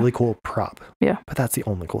 It's a really cool prop. Yeah. But that's the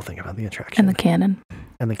only cool thing about the attraction. And the cannon.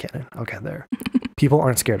 Okay, there. People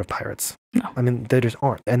aren't scared of pirates. No. I mean, they just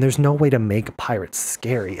aren't. And there's no way to make pirates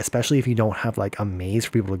scary, especially if you don't have like a maze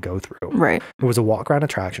for people to go through. Right. It was a walk around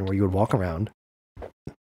attraction where you would walk around.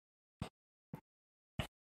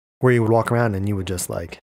 And you would just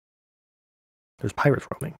like, there's pirates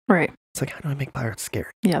roaming. Right. It's like, how do I make pirates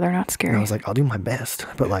scary? Yeah, they're not scary. And I was like, I'll do my best.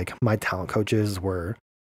 But like, my talent coaches were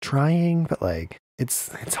trying, but like,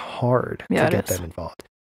 it's hard to get them involved.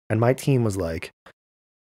 And my team was like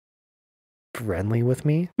friendly with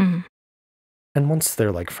me. And once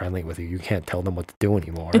they're like friendly with you, you can't tell them what to do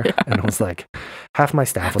anymore. Yeah. And I was like, half my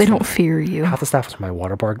staff was they don't fear you. Half the staff was from my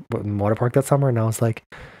water park that summer, and I was like,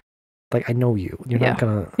 I know you. You're not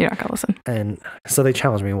gonna listen. And so they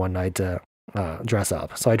challenged me one night to dress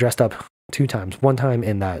up. So I dressed up 2 times. One time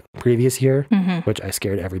in that previous year, which I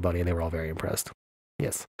scared everybody, and they were all very impressed.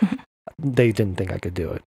 Yes. They didn't think I could do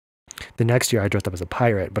it. The next year I dressed up as a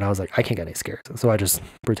pirate, but I was like, I can't get any scares. So I just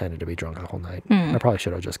pretended to be drunk the whole night. I probably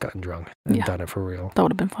should have just gotten drunk and done it for real. That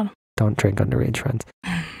would have been fun. Don't drink underage, friends.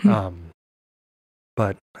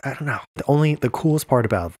 But I don't know. The coolest part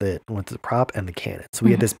about it was the prop and the cannon. So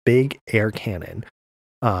we had this big air cannon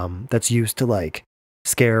that's used to like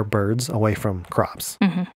scare birds away from crops.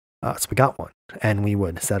 So we got one and we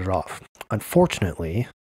would set it off. Unfortunately,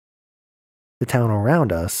 the town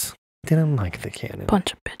around us didn't like the cannon.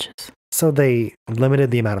 Bunch of bitches. So they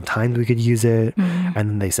limited the amount of times we could use it, Mm. and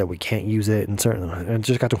then they said we can't use it, and it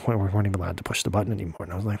just got to a point where we weren't even allowed to push the button anymore.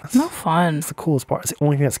 And I was like, that's No fun. That's the coolest part. It's the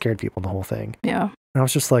only thing that scared people in the whole thing. Yeah. And I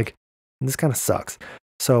was just like, this kind of sucks.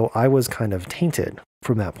 So I was kind of tainted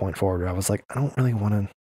from that point forward. I was like, I don't really want to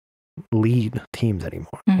lead teams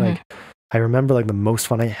anymore. Mhm. Like, I remember like the most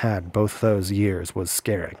fun I had both those years was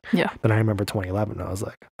scaring. Yeah. Then I remember 2011. I was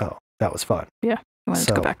like, oh, that was fun. I wanted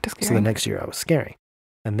to go back to So the scaring. next year I was scaring.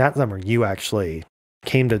 And that summer you actually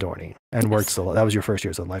came to Dorney and Yes. worked. That was your first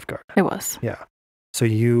year as a lifeguard. It was. Yeah. So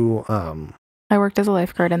you, I worked as a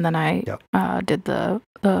lifeguard, and then I Yep. did the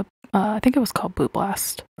I think it was called Boot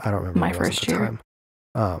Blast, I don't remember my what it was first at the year.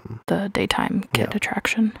 time. the daytime kid Yeah.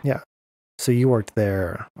 attraction. So you worked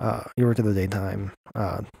there, you worked at the daytime,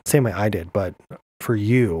 same way I did, but for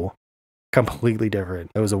you, completely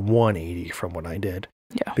different. It was a 180 from what I did.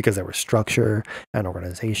 Yeah. Because there was structure and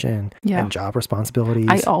organization Yeah. and job responsibilities.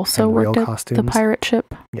 I also and real worked at costumes. the pirate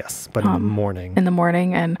ship Yes, but in the morning. in the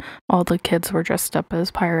morning, and all the kids were dressed up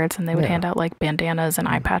as pirates, and they would Yeah. hand out like bandanas and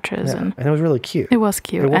eye patches, Yeah, and and it was really cute. it was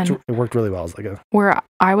cute. It worked really well. It was like a Where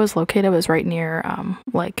I was located was right near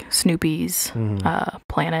like Snoopy's mhm,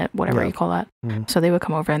 planet, whatever Yeah. you call that. mhm. So they would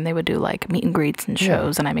come over and they would do like meet and greets and Yeah.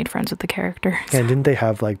 shows, and I made friends with the characters. And didn't they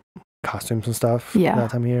have like costumes and stuff? Yeah. That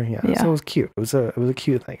time of year. Yeah. Yeah. So it was cute. It was a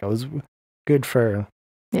cute thing. It was good for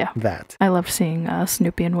Yeah. that. I loved seeing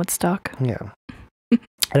Snoopy in Woodstock. Yeah.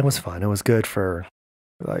 And it was fun. It was good for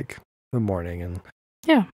like the morning, and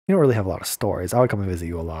Yeah. you don't really have a lot of stories. I would come and visit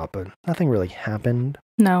you a lot, but nothing really happened.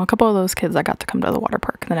 No, a couple of those kids I got to come to the water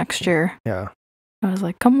park the next year. Yeah. I was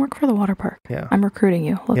like, come work for the water park. Yeah. I'm recruiting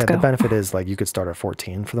you. Let's yeah, go. the benefit is like you could start at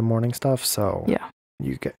 14 for the morning stuff, so Yeah.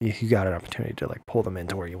 you got an opportunity to like pull them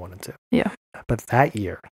into where you wanted to. Yeah. But that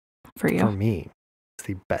year For for you. me was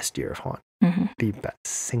the best year of haunt. Hmm. The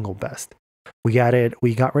single best. We got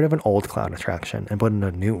rid of an old clown attraction and put in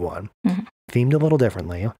a new one, Mhm. themed a little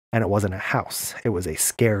differently, and it wasn't a house. It was a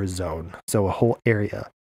scare zone. So a whole area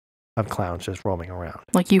of clowns just roaming around.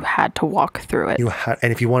 Like you had to walk through it.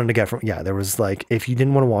 And if you wanted to get there was like, if you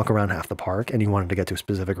didn't want to walk around half the park and you wanted to get to a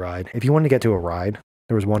specific ride, if you wanted to get to a ride,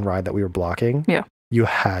 there was one ride that we were blocking. Yeah. You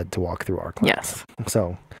had to walk through our clowns. Yes.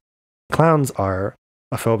 So clowns are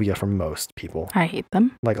a phobia for most people. I hate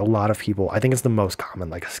them. Like a lot of people, I think it's the most common,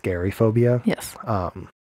 like a scary phobia. Yes.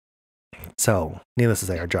 So needless to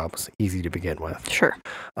say, our job was easy to begin with. Sure.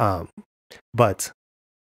 But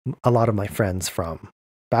a lot of my friends from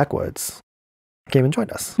Backwoods came and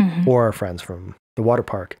joined us, Mhm. or our friends from the water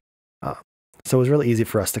park. So it was really easy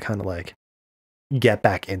for us to kind of like get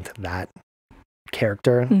back into that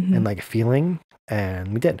character Mhm. and like feeling,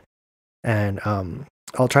 and we did. And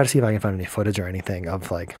I'll try to see if I can find any footage or anything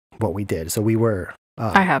of like what we did. So we were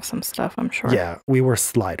I have some stuff, I'm sure. yeah, we were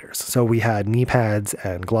sliders. So we had knee pads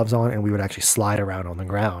and gloves on, and we would actually slide around on the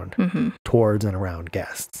ground Hmm. towards and around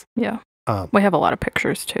guests. Yeah. We have a lot of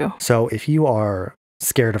pictures too. So if you are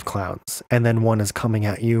scared of clowns and then one is coming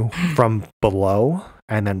at you from below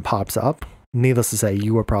and then pops up, needless to say,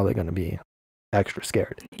 you are probably going to be extra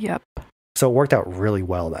scared. Yep. So it worked out really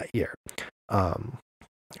well that year.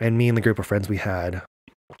 And me and the group of friends we had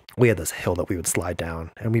this hill that we would slide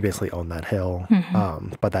down, and we basically owned that hill.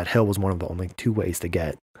 Mhm. But that hill was one of the only two ways to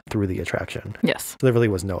get through the attraction. Yes. So there really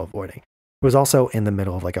was no avoiding. It was also in the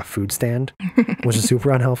middle of like a food stand, which is super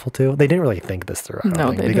unhelpful too. They didn't really think this through. I don't No,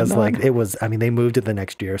 think, they did because not. like it was, I mean, they moved it the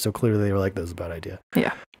next year. So clearly they were like, this is a bad idea.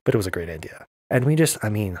 Yeah. But it was a great idea. And we just, I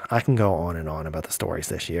mean, I can go on and on about the stories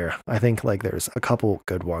this year. I think like there's a couple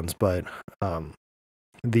good ones, but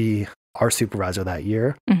our supervisor that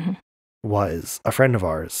year Mhm. was a friend of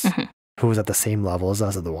ours Mhm. who was at the same level as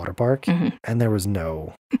us at the water park, Mhm. and there was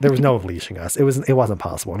no leashing us. It wasn't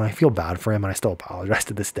possible, and I feel bad for him, and I still apologize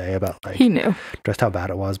to this day about like He knew. just how bad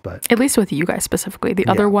it was. But At least with you guys specifically. The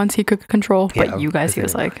Yeah. other ones he could control, but Yeah, you guys, he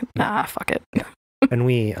because was they like, didn't. nah, fuck it. and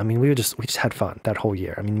we just had fun that whole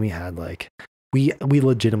year. I mean, we had like we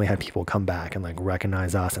legitimately had people come back and like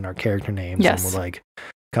recognize us and our character names, Yes. and would like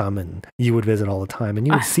come, and you would visit all the time, and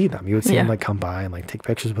you would see them. You would see Yeah. them like come by and like take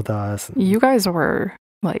pictures with us. And, You guys were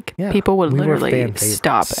like, Yeah, people would we were literally fan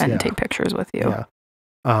stop favorites, and yeah. take pictures with you.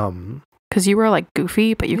 yeah. Because you were like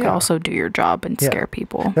goofy, but you could Yeah. also do your job and Yeah. scare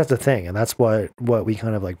people. That's the thing, and that's what we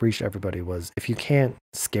kind of like preached to everybody was, if you can't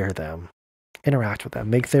scare them, interact with them,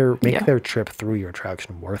 make their trip through your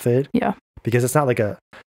attraction worth it. Yeah. Because it's not like a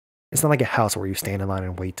house where you stand in line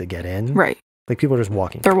and wait to get in. Right. Like people are just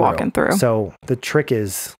walking. They're walking through. So the trick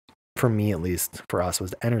is, for me at least, for us,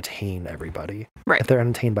 was to entertain everybody. Right. If they're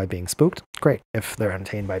entertained by being spooked, great. If they're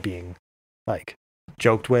entertained by being like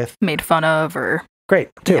joked with, Made fun of or great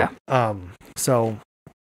too. Yeah. So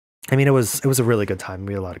I mean, it was a really good time.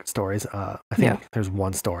 We had a lot of good stories. I think there's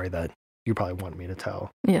one story that you probably want me to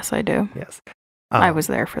tell. Yes, I do. Yes. I was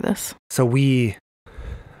there for this. So we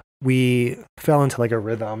fell into like a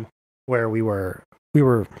rhythm where we were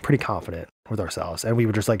pretty confident with ourselves, and we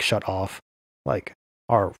would just like shut off like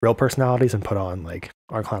our real personalities and put on like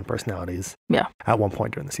our clown personalities. Yeah. At one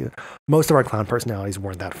point during the season, most of our clown personalities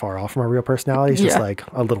weren't that far off from our real personalities, just like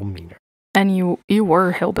a little meaner. And you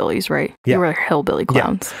were hillbillies, right? Yeah. You were hillbilly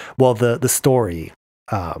clowns. Yeah. Well, the story,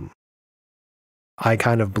 I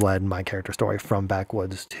kind of bled my character story from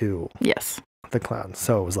Backwoods to the clown.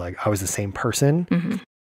 So it was like I was the same person,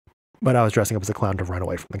 but I was dressing up as a clown to run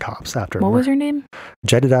away from the cops after. What was your name?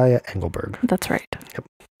 Djeetyet Engelberg. That's right. Yep.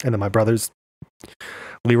 And then my brothers,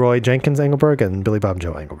 Leroy Jenkins Engelberg and Billy Bob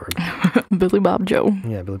Joe Engelberg. Billy Bob Joe.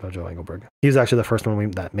 Yeah, Billy Bob Joe Engelberg. He was actually the first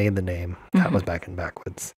one that made the name. That was back in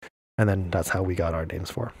Backwoods. And then that's how we got our names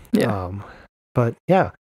for. Yeah. But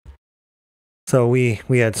yeah. So we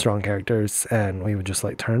had strong characters, and we would just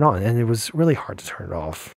like turn it on. And it was really hard to turn it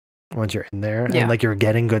off once you're in there. Yeah. And like you're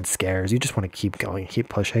getting good scares. You just want to keep going, keep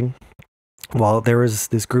pushing. Well, there was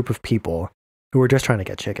this group of people who were just trying to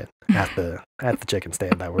get chicken at the chicken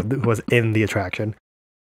stand that was in the attraction.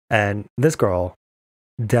 And this girl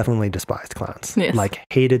definitely despised clowns. Yes. Like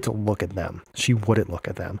hated to look at them. She wouldn't look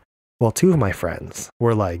at them. Well, two of my friends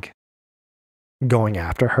were like going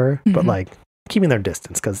after her, but like keeping their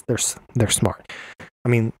distance because they're smart. I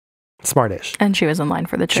mean, smartish. And she was in line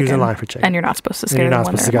for the chicken. She was in line for chicken. And you're not supposed to scare them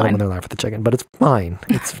when they're in line for the chicken, but it's fine.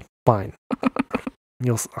 It's fine.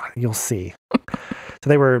 You'll see. So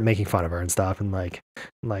they were making fun of her and stuff, and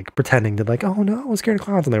like pretending to like, oh no, I'm scared of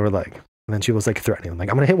clowns, and they were like, and then she was like threatening them, like,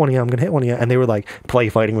 I'm gonna hit one of you, and they were like play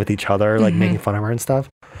fighting with each other, like making fun of her and stuff.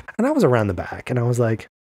 And I was around the back, and I was like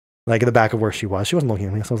in the back of where she wasn't looking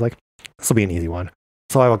at me, so I was like, this will be an easy one.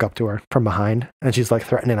 So I walk up to her from behind, and she's like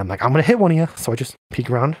threatening. I'm like, I'm gonna hit one of you. So I just peek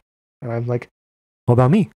around, and I'm like, what about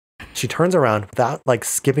me? She turns around without like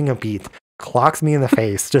skipping a beat, clocks me in the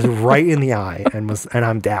face, just right in the eye, and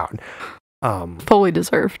I'm down. Fully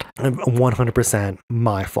deserved. 100%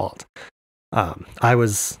 my fault.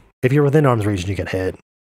 If you're within arm's reach and you get hit,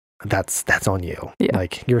 that's on you. Yeah.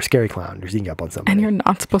 Like you're a scary clown. You're sneaking up on somebody. And you're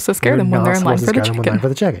not supposed to scare them when they're in line for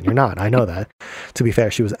the chicken. You're not. I know that. To be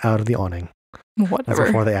fair, she was out of the awning. Whatever. That's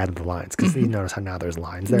before they added the lines, because you notice how now there's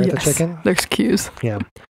lines there at the chicken. There's queues. Yeah.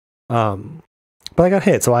 But I got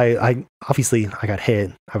hit. So I obviously got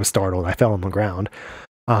hit. I was startled. I fell on the ground.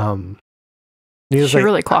 She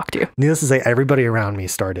really clocked you. Needless to say, everybody around me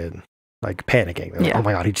started like panicking. They're like, oh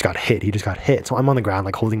my God, he just got hit. So I'm on the ground,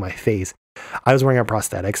 like holding my face. I was wearing a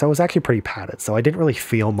prosthetic, so I was actually pretty padded. So I didn't really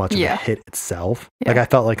feel much of the hit itself. Yeah. Like I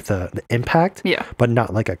felt like the impact, but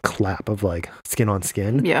not like a clap of like skin on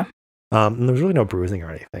skin. Yeah. And there was really no bruising or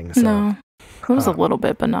anything. So, no. It was a little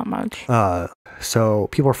bit, but not much. So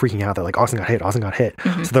people are freaking out. They're like, Austin got hit.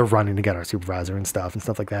 So they're running to get our supervisor and stuff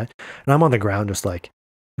like that. And I'm on the ground just like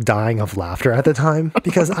dying of laughter at the time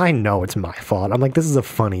because I know it's my fault. I'm like, this is a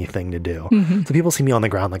funny thing to do. So people see me on the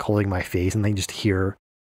ground like holding my face, and they just hear,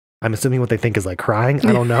 I'm assuming what they think is like crying.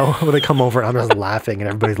 I don't know. But they come over and I'm just laughing, and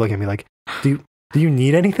everybody's looking at me like, do you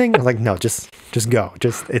need anything? I'm like, no, just go.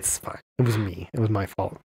 It's fine. It was me. It was my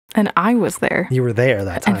fault. And I was there. You were there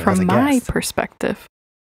that time. And from my perspective,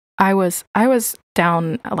 I was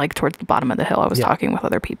down like towards the bottom of the hill. I was talking with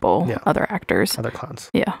other people, other actors, other clowns.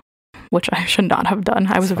 Yeah, which I should not have done.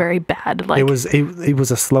 I was very bad. Like it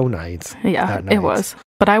was a slow night. Yeah, it was.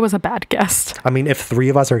 But I was a bad guest. I mean, if three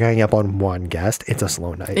of us are ganging up on one guest, it's a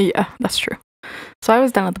slow night. Yeah, that's true. So I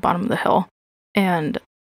was down at the bottom of the hill, and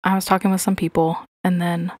I was talking with some people, and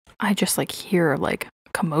then I just like hear like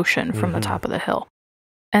commotion from the top of the hill.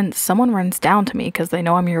 And someone runs down to me because they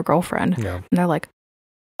know I'm your girlfriend. Yeah. And they're like,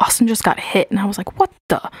 Austin just got hit. And I was like, what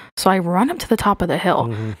the? So I run up to the top of the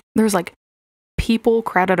hill. There's like people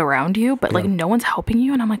crowded around you, but like no one's helping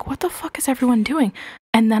you. And I'm like, what the fuck is everyone doing?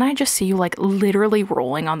 And then I just see you like literally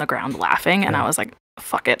rolling on the ground laughing. And I was like,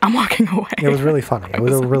 fuck it, I'm walking away. It was really funny. It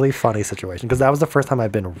was a really funny situation because that was the first time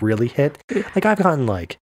I've been really hit. Like I've gotten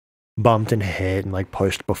like bumped and hit and like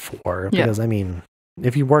pushed before. Because I mean,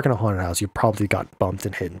 if you work in a haunted house, you probably got bumped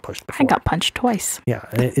and hit and pushed before. I got punched twice. Yeah,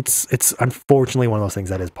 and it's unfortunately one of those things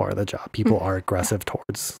that is part of the job. People are aggressive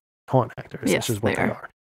towards haunt actors. Yes, it's just what they are.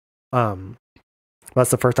 That's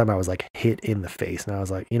the first time I was like hit in the face, and I was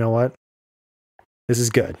like, you know what? This is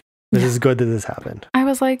good. This is good that this happened. I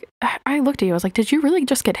was like, I looked at you. I was like, did you really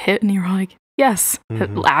just get hit? And you were like, yes.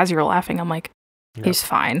 As you were laughing, I'm like, he's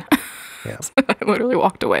fine. Yeah. So I literally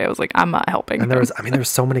walked away. I was like, I'm not helping. And there was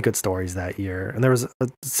so many good stories that year. And there was a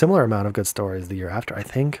similar amount of good stories the year after. I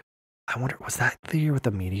wonder, was that the year with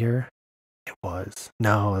the meteor? It was.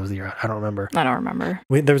 No, it was the year. I don't remember. I don't remember.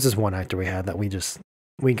 There was this one actor we had that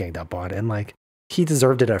we ganged up on, and like he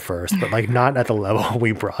deserved it at first, but like not at the level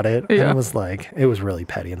we brought it. Yeah. And it was really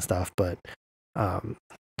petty and stuff, but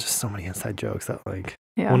just so many inside jokes that like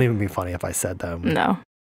won't even be funny if I said them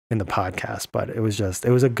in the podcast. But it was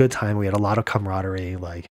a good time. We had a lot of camaraderie.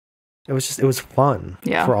 Like it was fun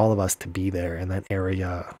for all of us to be there in that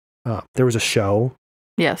area. There was a show.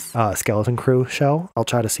 Yes. Skeleton Crew show. I'll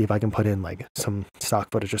try to see if I can put in like some stock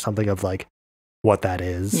footage or something of like what that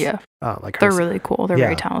is. Yeah. Like they're really cool. They're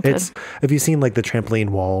very talented. If you've seen like the trampoline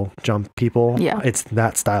wall jump people, it's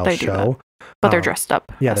that style show. But they're dressed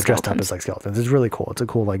up. Yeah, they're dressed up as like skeletons. It's really cool. It's a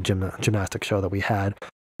cool like gymnastic show that we had.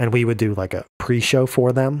 And we would do like a pre-show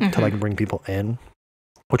for them to like bring people in,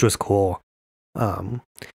 which was cool. And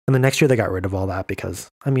the next year they got rid of all that because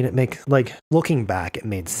I mean it makes like looking back it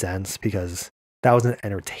made sense because that was an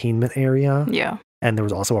entertainment area. Yeah. And there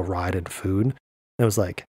was also a ride and food. It was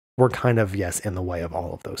like, we're kind of, in the way of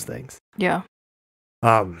all of those things. Yeah.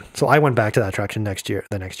 So I went back to that attraction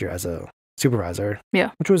the next year as a supervisor. Yeah.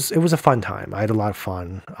 It was a fun time. I had a lot of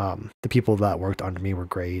fun. The people that worked under me were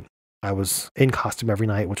great. I was in costume every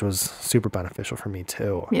night, which was super beneficial for me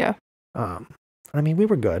too. Yeah. I mean, we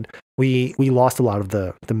were good. We lost a lot of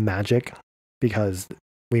the magic because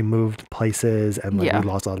we moved places and like we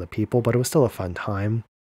lost a lot of the people, but it was still a fun time.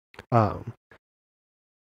 I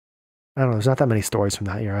don't know. There's not that many stories from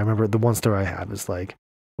that year. I remember the one story I had was like,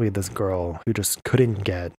 we had this girl who just couldn't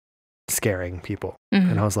get scaring people.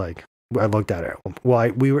 And I was like, I looked at her.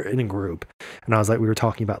 Well, we were in a group and I was like, we were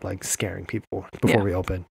talking about like scaring people before we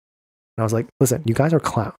opened. And I was like, listen, you guys are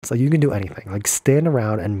clowns. Like you can do anything. Like stand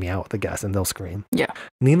around and meow at the guests and they'll scream. Yeah.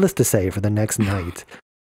 Needless to say, for the next night,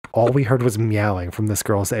 all we heard was meowing from this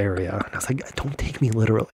girl's area. And I was like, don't take me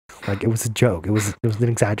literally. Like, it was a joke. It was an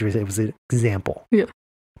exaggeration. It was an example. Yeah.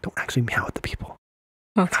 Don't actually meow at the people.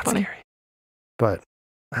 That's not funny. Scary. But,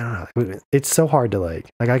 I don't know. It's so hard to like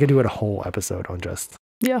I could do a whole episode on just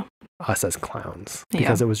us as clowns.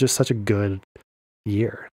 Because it was just such a good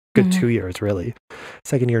year. Good 2 years, really.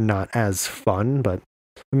 Second year, not as fun, but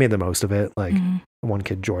we made the most of it. Like, one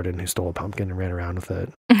kid, Jordan, who stole a pumpkin and ran around with it.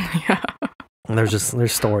 Yeah. And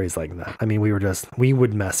there's stories like that. I mean, we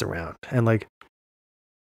would mess around. And like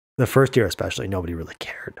the first year especially, nobody really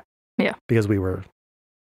cared. Yeah. Because we were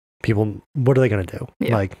people, what are they going to do?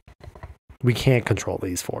 Yeah. Like, we can't control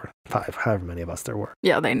these 4, 5, however many of us there were.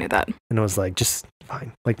 Yeah, they knew that. And it was like, just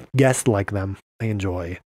fine. Like, guests like them. They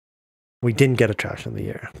enjoy. We didn't get attraction of the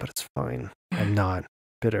year, but it's fine. I'm not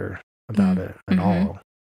bitter about it at all.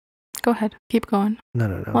 Go ahead. Keep going.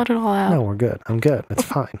 No. Let it all out. No, we're good. I'm good. It's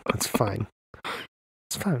fine. It's fine.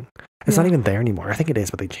 It's fine. It's not even there anymore. I think it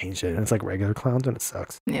is, but they changed it. And it's like regular clowns and it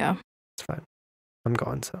sucks. Yeah. It's fine. I'm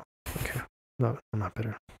gone, so okay. No, I'm not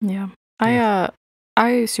bitter. Yeah.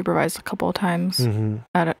 I supervised a couple of times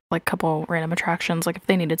at like couple random attractions. Like if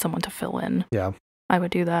they needed someone to fill in. Yeah. I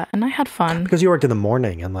would do that. And I had fun. Because you worked in the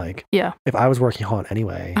morning and like if I was working on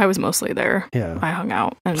anyway. I was mostly there. Yeah. I hung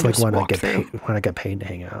out and it's like when I get paid to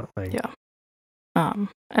hang out. Like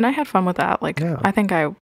and I had fun with that. Like I think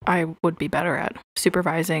I would be better at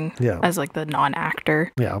supervising as like the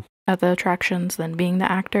non-actor at the attractions than being the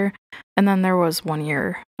actor. And then there was one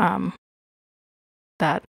year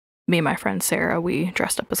that me and my friend Sarah, we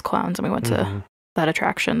dressed up as clowns and we went to that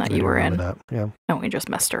attraction that you were in. And we just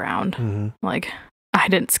messed around. Like I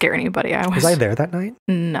didn't scare anybody. Was I there that night?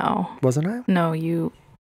 No. Wasn't I? No, you.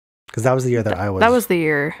 Because that was the year that I was. That was the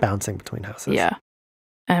year bouncing between houses. Yeah.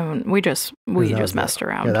 And we just messed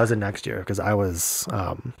around. Yeah, that was the next year because I was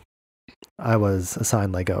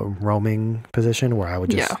assigned like a roaming position where I would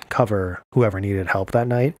just cover whoever needed help that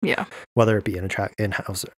night. Yeah. Whether it be in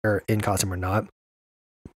house or in costume or not.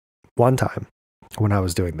 One time when I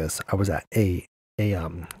was doing this, I was at a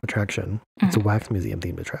attraction. It's a wax museum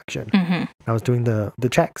themed attraction. I was doing the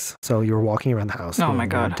checks. So you were walking around the house. Oh my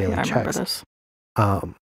god! Daily checks. I remember this.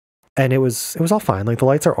 And it was all fine. Like the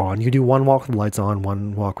lights are on. You do one walk with the lights on,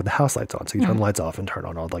 one walk with the house lights on. So you turn the lights off and turn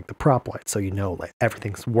on all like the prop lights, so you know like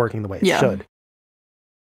everything's working the way it should.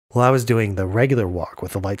 Well, I was doing the regular walk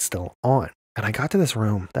with the lights still on, and I got to this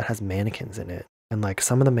room that has mannequins in it, and like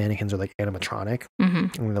some of the mannequins are like animatronic,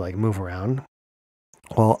 and they like move around.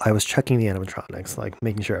 Well, I was checking the animatronics, like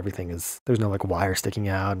making sure there's no like wire sticking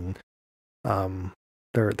out, and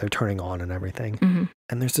they're turning on and everything.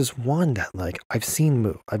 And there's this one that like I've seen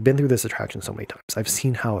move. I've been through this attraction so many times. I've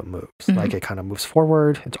seen how it moves. Like it kind of moves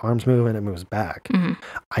forward, its arms move, and it moves back.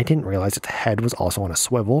 I didn't realize its head was also on a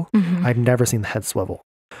swivel. I've never seen the head swivel.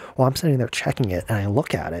 Well, I'm sitting there checking it and I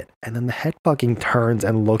look at it and then the head fucking turns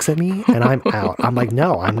and looks at me and I'm out. I'm like,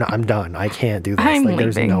 no, I'm done. I can't do this. I'm like,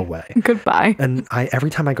 leaving. There's no way. Goodbye. And every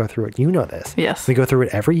time I go through it, you know this. Yes. We go through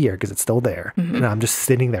it every year because it's still there. And I'm just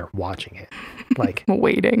sitting there watching it. Like,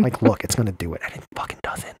 waiting. Like, look, it's going to do it. And it fucking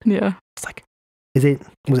doesn't. Yeah. It's like,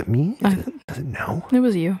 was it me? Does it know? It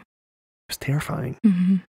was you. It was terrifying.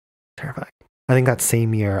 Terrifying. I think that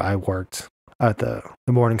same year I worked at the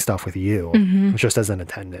morning stuff with you, just as an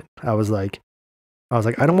attendant. I was like, I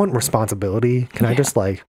don't want responsibility. Can I just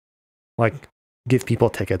like give people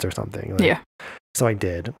tickets or something? Like, yeah. So I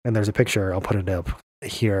did, and there's a picture. I'll put it up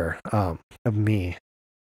here of me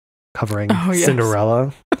covering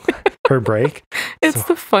Cinderella. Her break. It's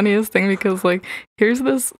the funniest thing because like here's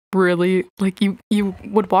this really like you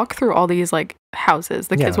would walk through all these like houses.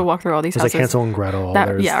 The kids would walk through all these houses. Like Hansel and Gretel. That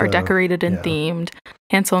are decorated and themed.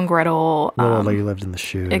 Hansel and Gretel. Little lady lived in the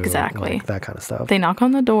shoe. Exactly. Like, that kind of stuff. They knock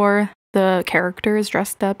on the door. The character is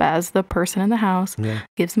dressed up as the person in the house. Yeah.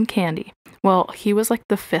 Gives them candy. Well, he was like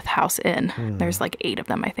the 5th house in. There's like 8 of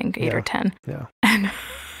them, I think, 8 or 10. Yeah. And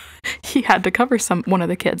he had to cover one of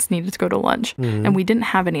the kids needed to go to lunch, and we didn't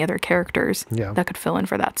have any other characters that could fill in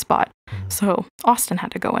for that spot. So Austin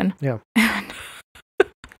had to go in. Yeah.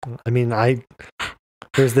 I mean,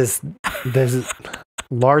 there's this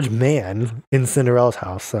large man in Cinderella's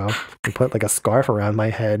house, so he put like a scarf around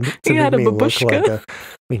my head to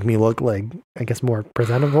make me look like I guess more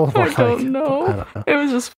presentable. I don't know. It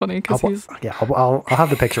was just funny because I'll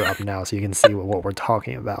have the picture up now so you can see what we're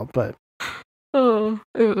talking about, but. Oh,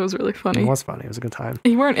 it was really funny. It was funny. It was a good time.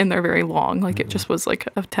 You weren't in there very long. Like, it just was like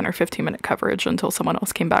a 10 or 15 minute coverage until someone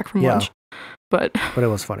else came back from lunch. But it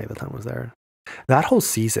was funny the time I was there. That whole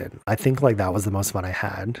season, I think like that was the most fun I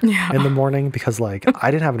had in the morning because like I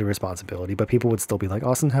didn't have any responsibility, but people would still be like,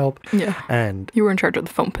 Austin, help. Yeah. And you were in charge of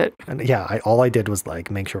the foam pit. And all I did was like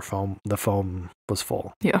make sure the foam was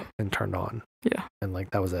full. Yeah. And turned on. Yeah. And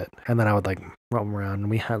like that was it. And then I would like roam around and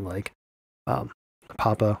we had like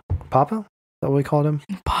Papa? Is that what we called him?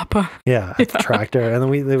 Papa. Yeah, at the tractor. And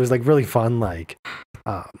then it was like really fun, like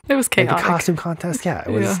it was chaotic. Like the costume contest. Yeah,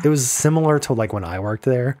 it was similar to like when I worked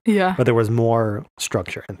there. Yeah. But there was more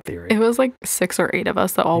structure and theory. It was like 6 or 8 of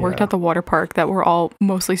us that all worked at the water park that were all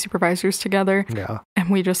mostly supervisors together. Yeah.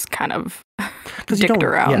 And we just kind of dicked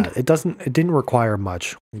around. Yeah, it didn't require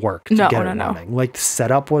much work to get it running. Like the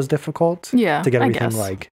setup was difficult. Yeah. To get everything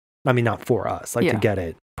not for us, to get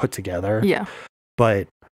it put together. Yeah. But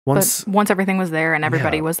once everything was there and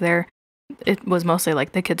everybody was there, it was mostly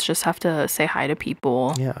like the kids just have to say hi to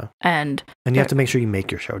people. Yeah. And you have to make sure you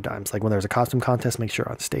make your show dimes. Like when there's a costume contest, make sure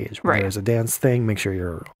you're on stage. When there's a dance thing, make sure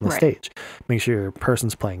you're on the stage. Make sure your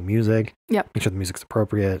person's playing music. Yep. Make sure the music's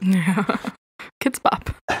appropriate. Yeah. Kids Bop.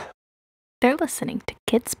 They're listening to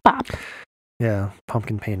Kids Bop. Yeah.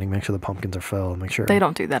 Pumpkin painting. Make sure the pumpkins are filled. Make sure. They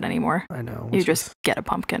don't do that anymore. I know. You just get a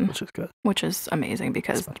pumpkin. Which is good. Which is amazing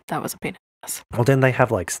because that was a pain in the ass. Well, didn't they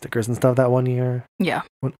have like stickers and stuff that one year? Yeah.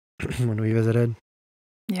 When we visited?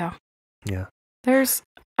 Yeah. Yeah.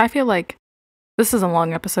 I feel like this is a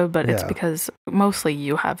long episode, but it's because mostly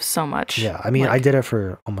you have so much. Yeah. I mean, I did it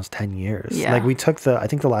for almost 10 years. Yeah. Like we took I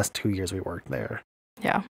think the last 2 years we worked there.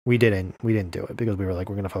 Yeah. We didn't do it because we were like,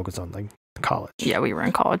 we're going to focus on like college. Yeah, we were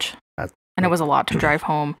in college. And it was a lot to drive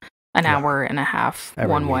home an hour and a half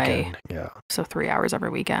one way. Yeah. So 3 hours every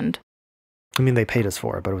weekend. I mean, they paid us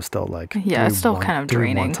for it, but it was still like... Yeah, it's still kind of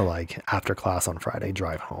draining. Want to like, after class on Friday,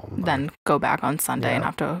 drive home. Then go back on Sunday and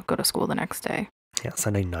have to go to school the next day. Yeah,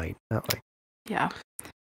 Sunday night. Not like... Yeah.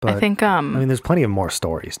 But, I think... I mean, there's plenty of more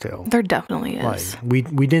stories, too. There definitely is. Like,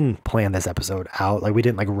 we didn't plan this episode out. Like, we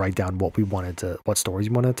didn't, like, write down what stories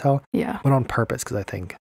we wanted to tell. Yeah. But on purpose, because I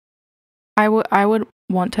think... I would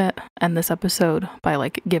want to end this episode by,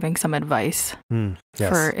 like, giving some advice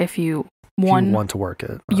for if you... One, you want to work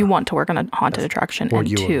at... you want to work on a haunted attraction, or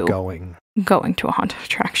and two, going to a haunted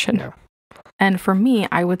attraction. Yeah. And for me,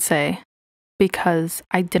 I would say, because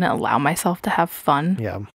I didn't allow myself to have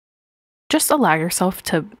fun, just allow yourself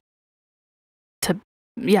to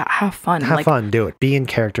have fun. Have fun, do it. Be in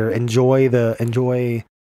character. Enjoy the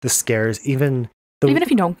scares, even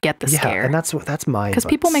if you don't get the scare. And that's my... Because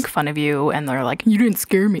people make fun of you and they're like, you didn't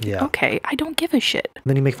scare me. Yeah. Okay, I don't give a shit. And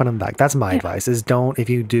then you make fun of them back. That's my advice, is if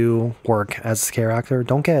you do work as a scare actor,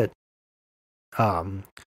 don't let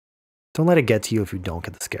it get to you if you don't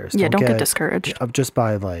get the scares. Yeah, don't get discouraged. Just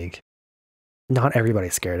by like, not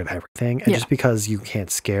everybody's scared of everything. And just because you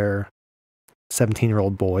can't scare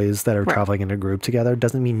 17-year-old boys that are traveling in a group together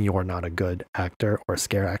doesn't mean you're not a good actor or a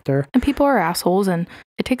scare actor. And people are assholes, and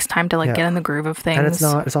it takes time to like get in the groove of things. And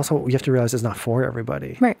it's also, you have to realize it's not for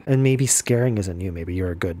everybody. Right. And maybe scaring isn't you. Maybe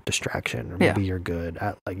you're a good distraction, or maybe you're good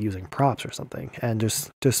at like using props or something. And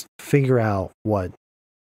just figure out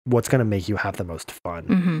what's going to make you have the most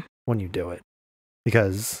fun when you do it.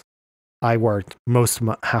 Because I worked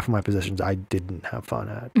half of my positions I didn't have fun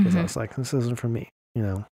at, because I was like, this isn't for me, you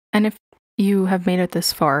know? And if you have made it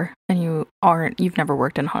this far and you've never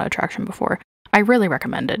worked in a haunted attraction before, I really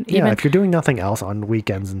recommend it. Yeah, if you're doing nothing else on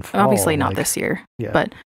weekends and fall. Obviously not this year. Yeah.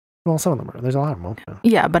 But well, some of them are. There's a lot of them.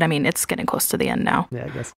 Yeah, but I mean, it's getting close to the end now. Yeah, I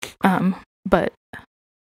guess. But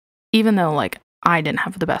even though like I didn't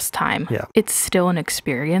have the best time, it's still an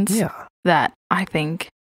experience that I think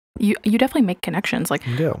you definitely make connections. Like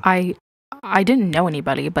you do. I didn't know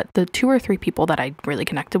anybody, but the 2 or 3 people that I really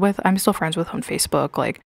connected with, I'm still friends with on Facebook.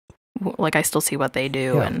 Like I still see what they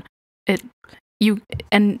do, and you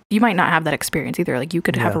might not have that experience either. Like you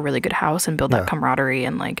could have a really good house and build that camaraderie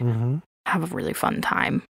and like have a really fun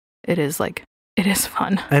time. It is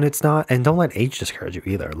fun. And it's not, and don't let age discourage you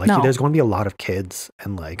either. Like there's going to be a lot of kids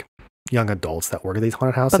and like young adults that work at these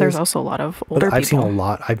haunted houses. But there's also a lot of older people.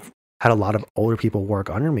 I've had a lot of older people work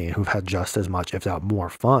under me who've had just as much, if not more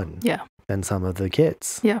fun. Than some of the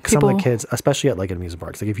kids. Yeah. Some of the kids, especially at like amusement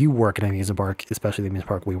parks. Like if you work at an amusement park, especially the amusement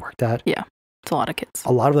park we worked at. Yeah. It's a lot of kids.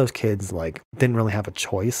 A lot of those kids like didn't really have a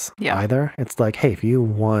choice either. It's like, hey, if you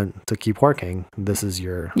want to keep working, this is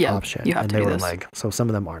your option. You have to they do were this. like, so some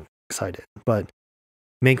of them aren't excited, but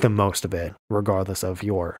make the most of it regardless of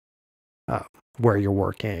your where you're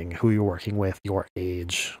working, who you're working with, your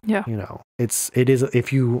age. Yeah. You know, it is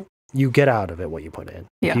if you get out of it what you put in.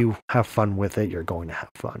 If you have fun with it, you're going to have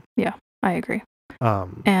fun. Yeah, I agree.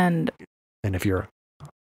 And if you're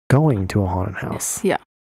going to a haunted house. Yeah.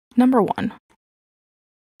 Number 1,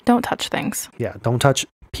 don't touch things. Yeah, don't touch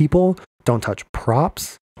people, don't touch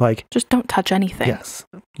props. Like just don't touch anything. Yes.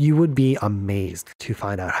 You would be amazed to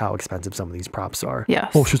find out how expensive some of these props are.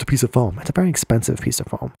 Yes. Oh, it's just a piece of foam. It's a very expensive piece of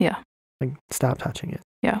foam. Yeah. Like stop touching it.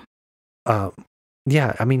 Yeah.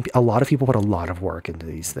 Yeah, I mean, a lot of people put a lot of work into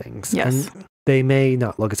these things. Yes. And they may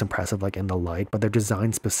not look as impressive like in the light, but they're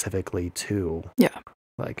designed specifically to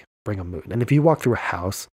like bring a mood. And if you walk through a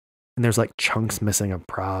house and there's like chunks missing of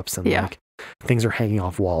props and like things are hanging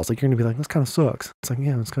off walls, like you're gonna be like, this kind of sucks. It's like,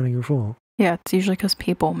 yeah, it's kind of your fault. Yeah, it's usually because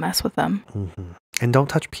people mess with them. And don't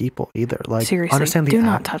touch people either. Like seriously, understand do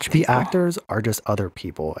not touch people. The actors are just other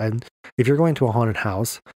people. And if you're going to a haunted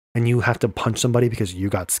house and you have to punch somebody because you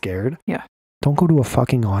got scared, don't go to a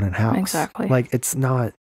fucking haunted house. Exactly. Like it's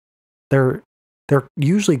not. They're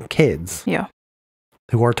usually kids. Yeah.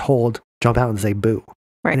 Who are told jump out and say boo.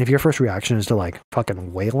 Right. And if your first reaction is to like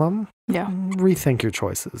fucking wail them, rethink your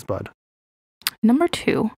choices, bud. Number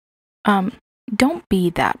 2, don't be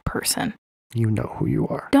that person. You know who you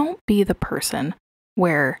are. Don't be the person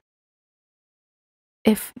where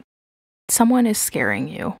if someone is scaring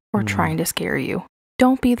you or trying to scare you,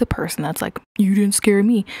 don't be the person that's like, you didn't scare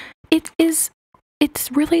me.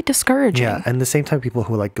 It's really discouraging. Yeah, and the same type of people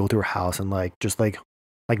who like go through a house and like just like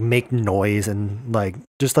make noise and like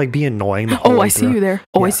just like be annoying the whole way see you there.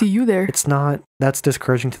 I see you there. It's not, that's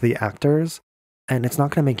discouraging to the actors, and it's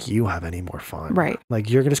not going to make you have any more fun. Right. Like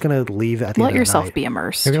you're just going to leave at the end of the night. Let yourself be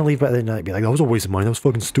immersed. You're going to leave at the end of the night and be like, that was a waste of money. That was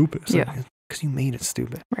fucking stupid. It's because you made it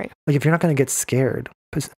stupid. Right. Like if you're not going to get scared,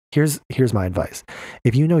 here's my advice.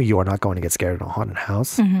 If you know you're not going to get scared in a haunted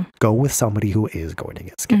house, go with somebody who is going to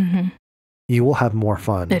get scared. You will have more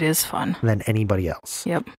fun. It is fun. Than anybody else.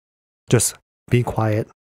 Yep. Just be quiet,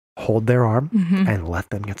 hold their arm, and let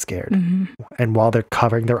them get scared. And while they're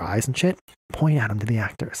covering their eyes and shit, point at them to the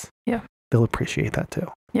actors. Yeah. They'll appreciate that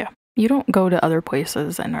too. Yeah. You don't go to other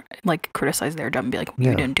places and like criticize their job and be like,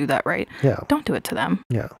 you didn't do that right. Yeah. Don't do it to them.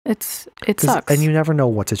 Yeah. It sucks. And you never know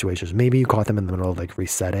what situations. Maybe you caught them in the middle of like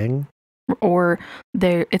resetting. Or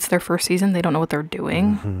it's their first season. They don't know what they're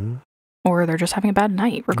doing. Or they're just having a bad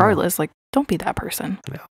night. Regardless, like, don't be that person.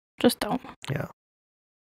 Yeah. Just don't. Yeah.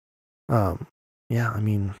 Yeah, I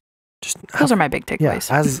mean, those are my big takeaways.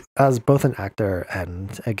 Yeah, as both an actor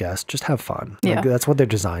and a guest, just have fun. Like, that's what they're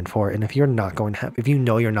designed for. And if you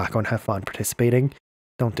know you're not going to have fun participating,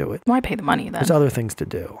 don't do it. Why pay the money then? There's other things to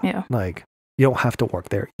do. Yeah. Like, you don't have to work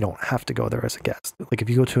there. You don't have to go there as a guest. Like, if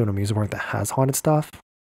you go to an amusement park that has haunted stuff,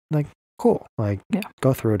 like, cool. Like,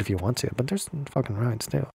 go through it if you want to. But there's fucking rides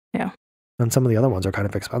too. Yeah. And some of the other ones are kind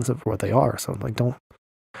of expensive for what they are. So, like, don't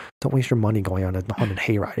waste your money going on a haunted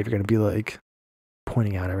hayride if you're going to be, like,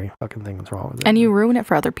 pointing out every fucking thing that's wrong with it. And you ruin it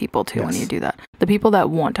for other people, too, when you do that. The people that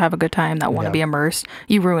want to have a good time, that want to be immersed,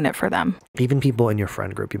 you ruin it for them. Even people in your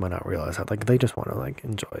friend group, you might not realize that. Like, they just want to, like,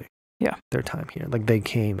 enjoy their time here. Like, they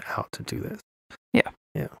came out to do this. Yeah.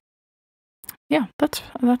 Yeah. yeah,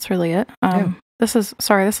 that's really it. This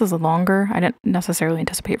is longer. I didn't necessarily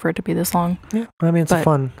anticipate for it to be this long. Yeah, I mean, it's a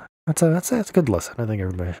fun. That's a good listen. I think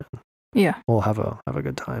everybody should. Yeah, we'll have a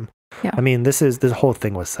good time. Yeah, I mean, this whole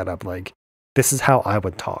thing was set up like this is how I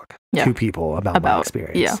would talk to people about my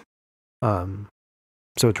experience. Yeah.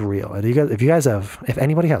 So it's real. And if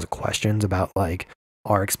anybody has questions about like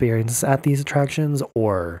our experience at these attractions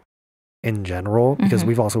or in general, because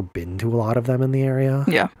we've also been to a lot of them in the area.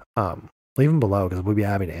 Yeah. Leave them below because we'll be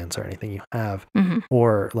happy to answer anything you have.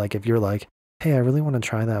 Or like if you're like, hey, I really want to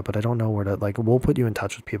try that, but I don't know where to, like, we'll put you in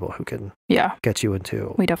touch with people who can get you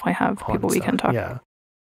into. We definitely have people we can talk. Yeah.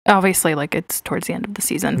 Obviously, like it's towards the end of the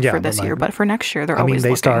season for this year, but for next year,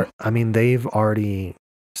 they've already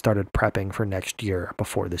started prepping for next year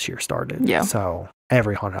before this year started. Yeah. So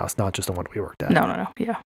every haunted house, not just the one we worked at. No.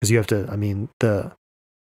 Yeah. Because you have to, I mean, the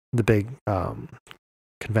big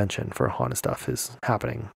convention for haunted stuff is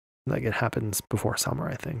happening. Like it happens before summer,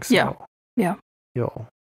 I think. So yeah.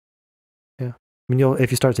 I mean,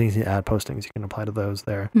 if you start seeing ad postings, you can apply to those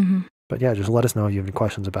there. But yeah, just let us know if you have any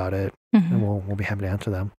questions about it, and we'll be happy to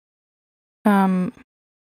answer them.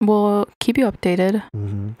 We'll keep you updated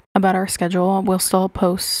about our schedule. We'll still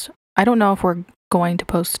post. I don't know if we're going to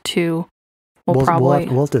post two. We'll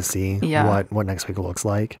have to see what next week looks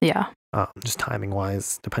like. Yeah. Just timing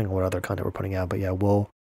wise, depending on what other content we're putting out. But yeah, we'll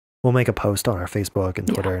make a post on our Facebook and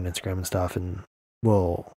Twitter and Instagram and stuff, and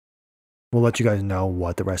we'll let you guys know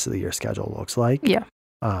what the rest of the year schedule looks like. Yeah.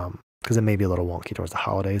 Because it may be a little wonky towards the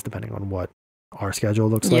holidays, depending on what our schedule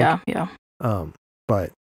looks like. Yeah.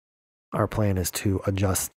 But our plan is to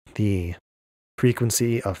adjust the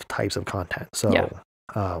frequency of types of content. So,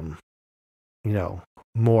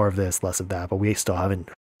 more of this, less of that. But we still haven't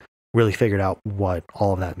really figured out what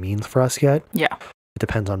all of that means for us yet. Yeah. It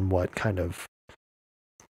depends on what kind of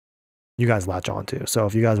you guys latch onto. So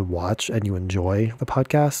if you guys watch and you enjoy the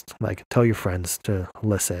podcast, like tell your friends to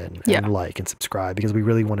listen and like and subscribe, because we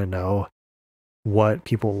really want to know what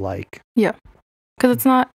people like. Yeah. Because it's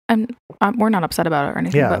not, we're not upset about it or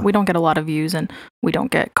anything, but we don't get a lot of views and we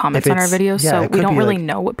don't get comments on our videos. So we don't really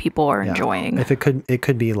know what people are enjoying. If it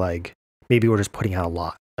could be like, maybe we're just putting out a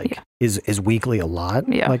lot. Like is weekly a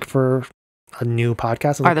lot? Yeah. Like for a new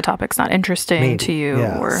podcast? Are the topics not interesting to you?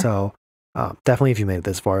 Yeah. Or... So definitely if you made it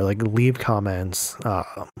this far, like leave comments,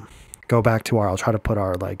 go back to I'll try to put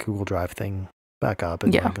our like Google Drive thing back up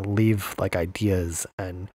and like, leave like ideas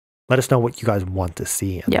and let us know what you guys want to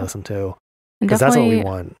see and listen to. Because that's what we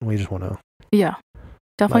want. We just want to. Yeah.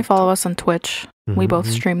 Definitely follow us on Twitch. We both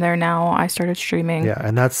stream there now. I started streaming. Yeah,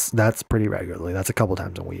 and that's pretty regularly. That's a couple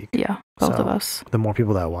times a week. Yeah, both of us. The more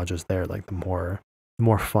people that watch us there, like the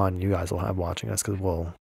more fun you guys will have watching us, because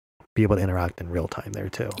we'll be able to interact in real time there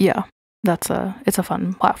too. Yeah, it's a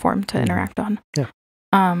fun platform to interact on. Yeah.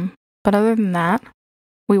 But other than that,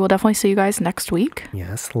 we will definitely see you guys next week.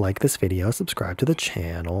 Yes, like this video, subscribe to the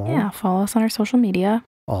channel. Yeah, follow us on our social media.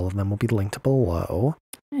 All of them will be linked below.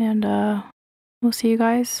 And we'll see you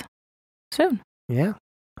guys soon. Yeah.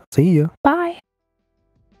 See you. Bye.